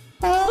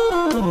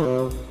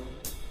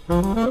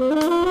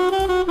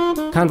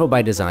 Convo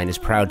by Design is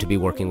proud to be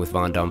working with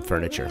Von Daum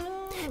Furniture.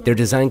 Their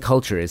design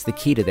culture is the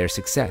key to their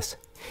success.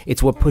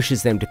 It's what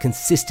pushes them to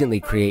consistently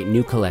create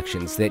new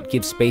collections that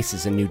give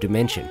spaces a new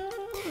dimension.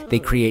 They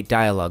create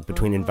dialogue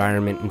between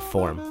environment and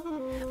form.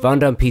 Von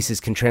Daum pieces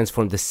can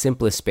transform the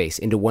simplest space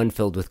into one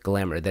filled with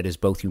glamour that is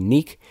both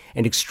unique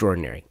and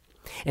extraordinary.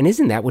 And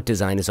isn't that what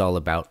design is all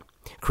about?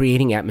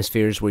 Creating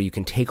atmospheres where you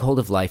can take hold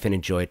of life and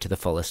enjoy it to the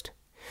fullest.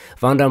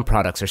 Von Daum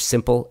products are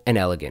simple and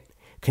elegant,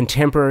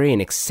 contemporary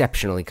and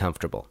exceptionally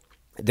comfortable.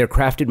 Their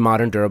crafted,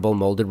 modern, durable,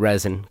 molded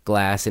resin,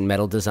 glass, and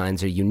metal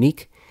designs are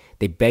unique.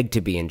 They beg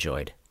to be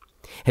enjoyed.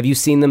 Have you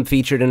seen them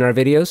featured in our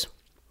videos?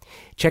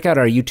 Check out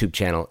our YouTube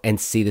channel and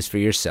see this for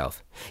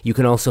yourself. You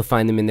can also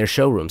find them in their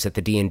showrooms at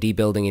the D&D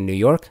building in New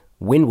York,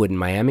 Wynwood in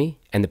Miami,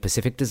 and the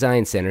Pacific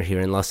Design Center here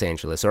in Los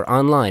Angeles, or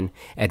online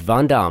at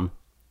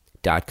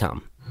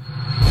vondaum.com.